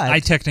 But I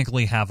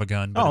technically have a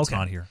gun, but it's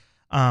not here.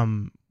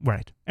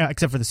 Right.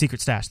 Except for the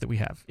secret stash that we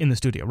have in the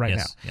studio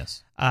now.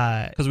 Yes.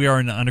 Because we are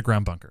in an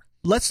underground bunker.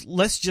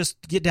 Let's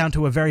just get down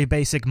to a very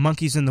basic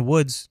monkeys in the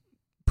woods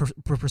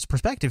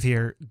perspective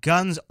here.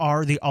 Guns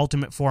are the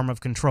ultimate form of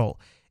control.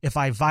 If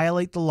I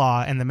violate the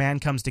law and the man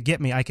comes to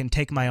get me, I can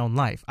take my own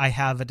life. I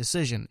have a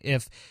decision.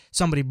 If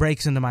somebody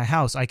breaks into my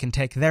house, I can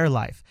take their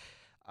life.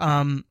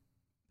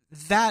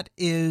 That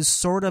is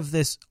sort of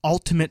this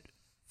ultimate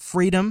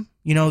freedom,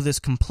 this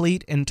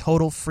complete and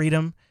total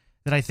freedom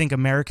that I think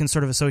Americans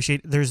sort of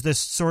associate. There's this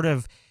sort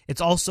of,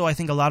 it's also, I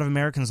think a lot of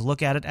Americans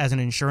look at it as an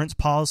insurance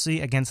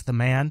policy against the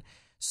man.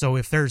 So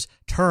if there's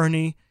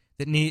tyranny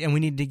we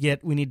need to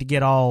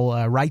get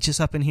all righteous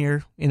up in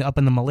here, up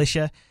in the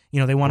militia,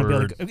 they want to be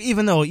able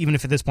to, even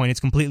if at this point it's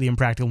completely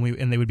impractical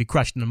and they would be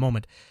crushed in a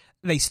moment,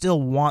 they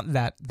still want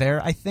that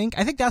there. I think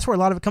that's where a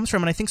lot of it comes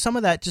from. And I think some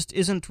of that just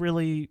isn't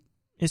really,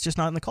 it's just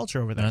not in the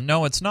culture over there.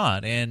 No, it's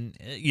not. And,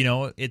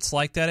 it's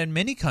like that in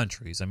many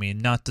countries. I mean,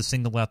 not to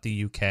single out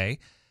the UK,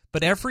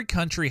 but every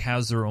country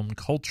has their own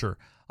culture.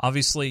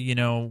 Obviously,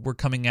 we're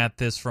coming at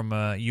this from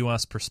a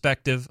U.S.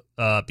 perspective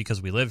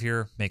because we live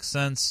here. Makes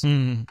sense.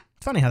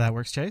 Funny how that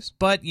works, Chase.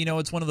 But,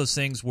 it's one of those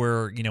things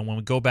where, when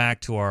we go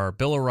back to our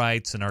Bill of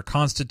Rights and our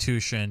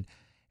Constitution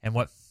and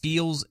what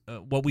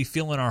we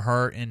feel in our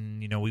heart,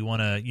 and, we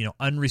want to,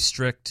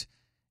 unrestrict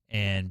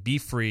and be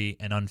free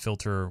and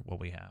unfilter what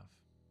we have.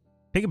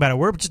 Think about it.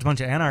 We're just a bunch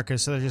of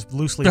anarchists, so they're just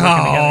loosely working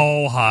together.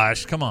 Oh,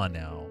 hush. Come on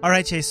now. All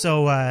right, Chase.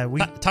 So we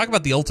talk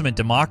about the ultimate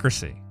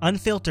democracy.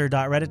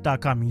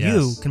 Unfilter.reddit.com. Yes.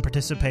 You can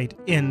participate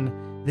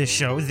in this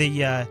show.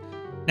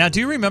 Now, do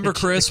you remember,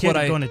 Chris, the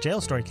kid going to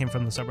jail story came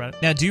from the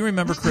subreddit. Now, do you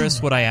remember,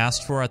 Chris, what I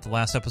asked for at the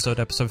last episode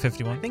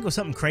 51? I think it was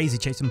something crazy,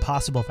 Chase.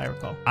 Impossible, if I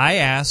recall. I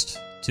asked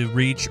to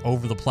reach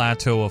over the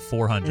plateau of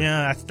 400.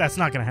 Yeah, that's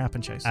not going to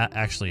happen, Chase.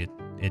 Actually,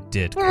 it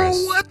did,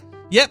 Chris. What?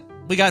 Yep.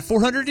 We got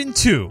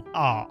 402.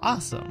 Oh,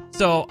 awesome.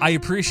 So I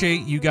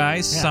appreciate you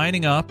guys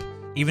signing up,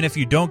 even if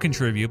you don't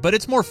contribute, but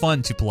it's more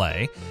fun to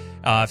play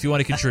if you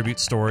want to contribute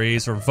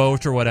stories or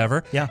vote or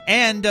whatever. Yeah.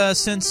 And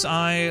since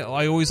I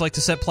always like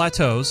to set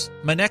plateaus,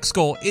 my next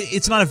goal,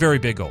 it's not a very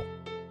big goal.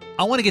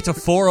 I want to get to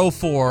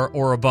 404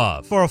 or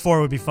above.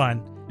 404 would be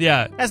fun.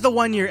 Yeah. As a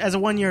 1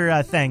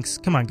 year thanks.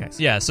 Come on, guys.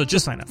 Yeah, so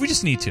we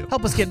just need to.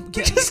 Help us get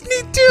we just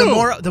need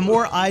to. The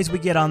more eyes we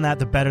get on that,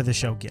 the better the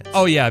show gets.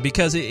 Oh, yeah,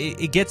 because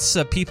it gets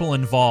people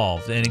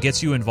involved, and it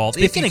gets you involved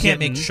if you can't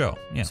make the show.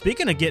 Yeah.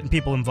 Speaking of getting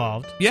people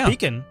involved,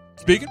 Speaking,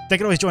 they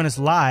can always join us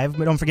live,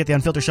 but don't forget the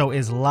Unfiltered Show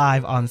is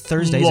live on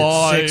Thursdays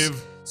at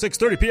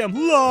 6:30 p.m.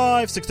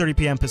 live, 6:30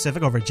 p.m.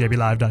 Pacific over at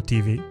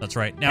jblive.tv. That's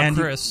right. Now,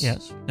 Chris.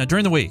 Yes. Now,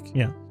 during the week,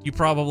 yeah, you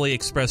probably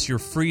express your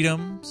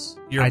freedoms,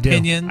 your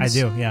opinions. I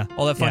do, yeah.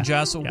 All that fun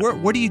jazz. So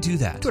where do you do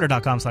that?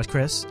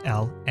 Twitter.com/Chris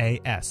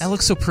LAS. That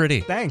looks so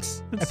pretty.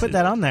 Thanks. I put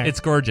that on there. It's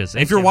gorgeous.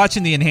 If you're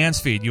watching the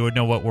enhanced feed, you would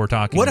know what we're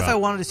talking about. What if I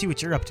wanted to see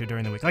what you're up to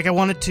during the week? Like I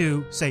wanted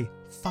to say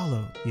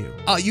follow you.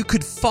 You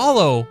could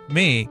follow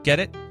me, get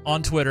it,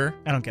 on Twitter.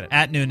 I don't get it.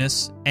 At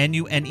Nunes,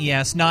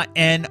 Nunes, not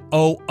Noonis.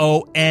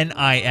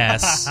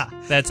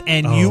 That's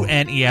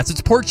Nunes.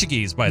 It's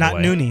Portuguese, by the way.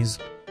 Not Nunes.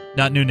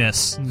 Not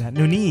Nunes. Not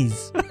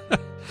Nunes.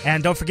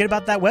 And don't forget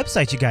about that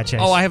website you got,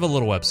 Chase. Oh, I have a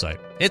little website.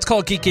 It's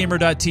called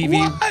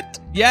geekgamer.tv. What?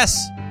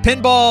 Yes.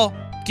 Pinball,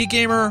 Geek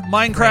Gamer,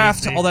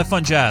 Minecraft, Crazy. all that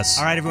fun jazz.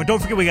 All right, everyone. Don't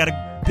forget we got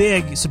a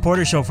big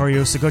supporter show for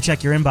you, so go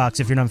check your inbox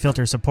if you're an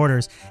Unfiltered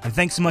supporters. And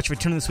thanks so much for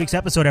tuning in this week's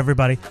episode,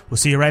 everybody. We'll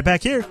see you right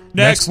back here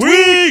next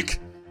week.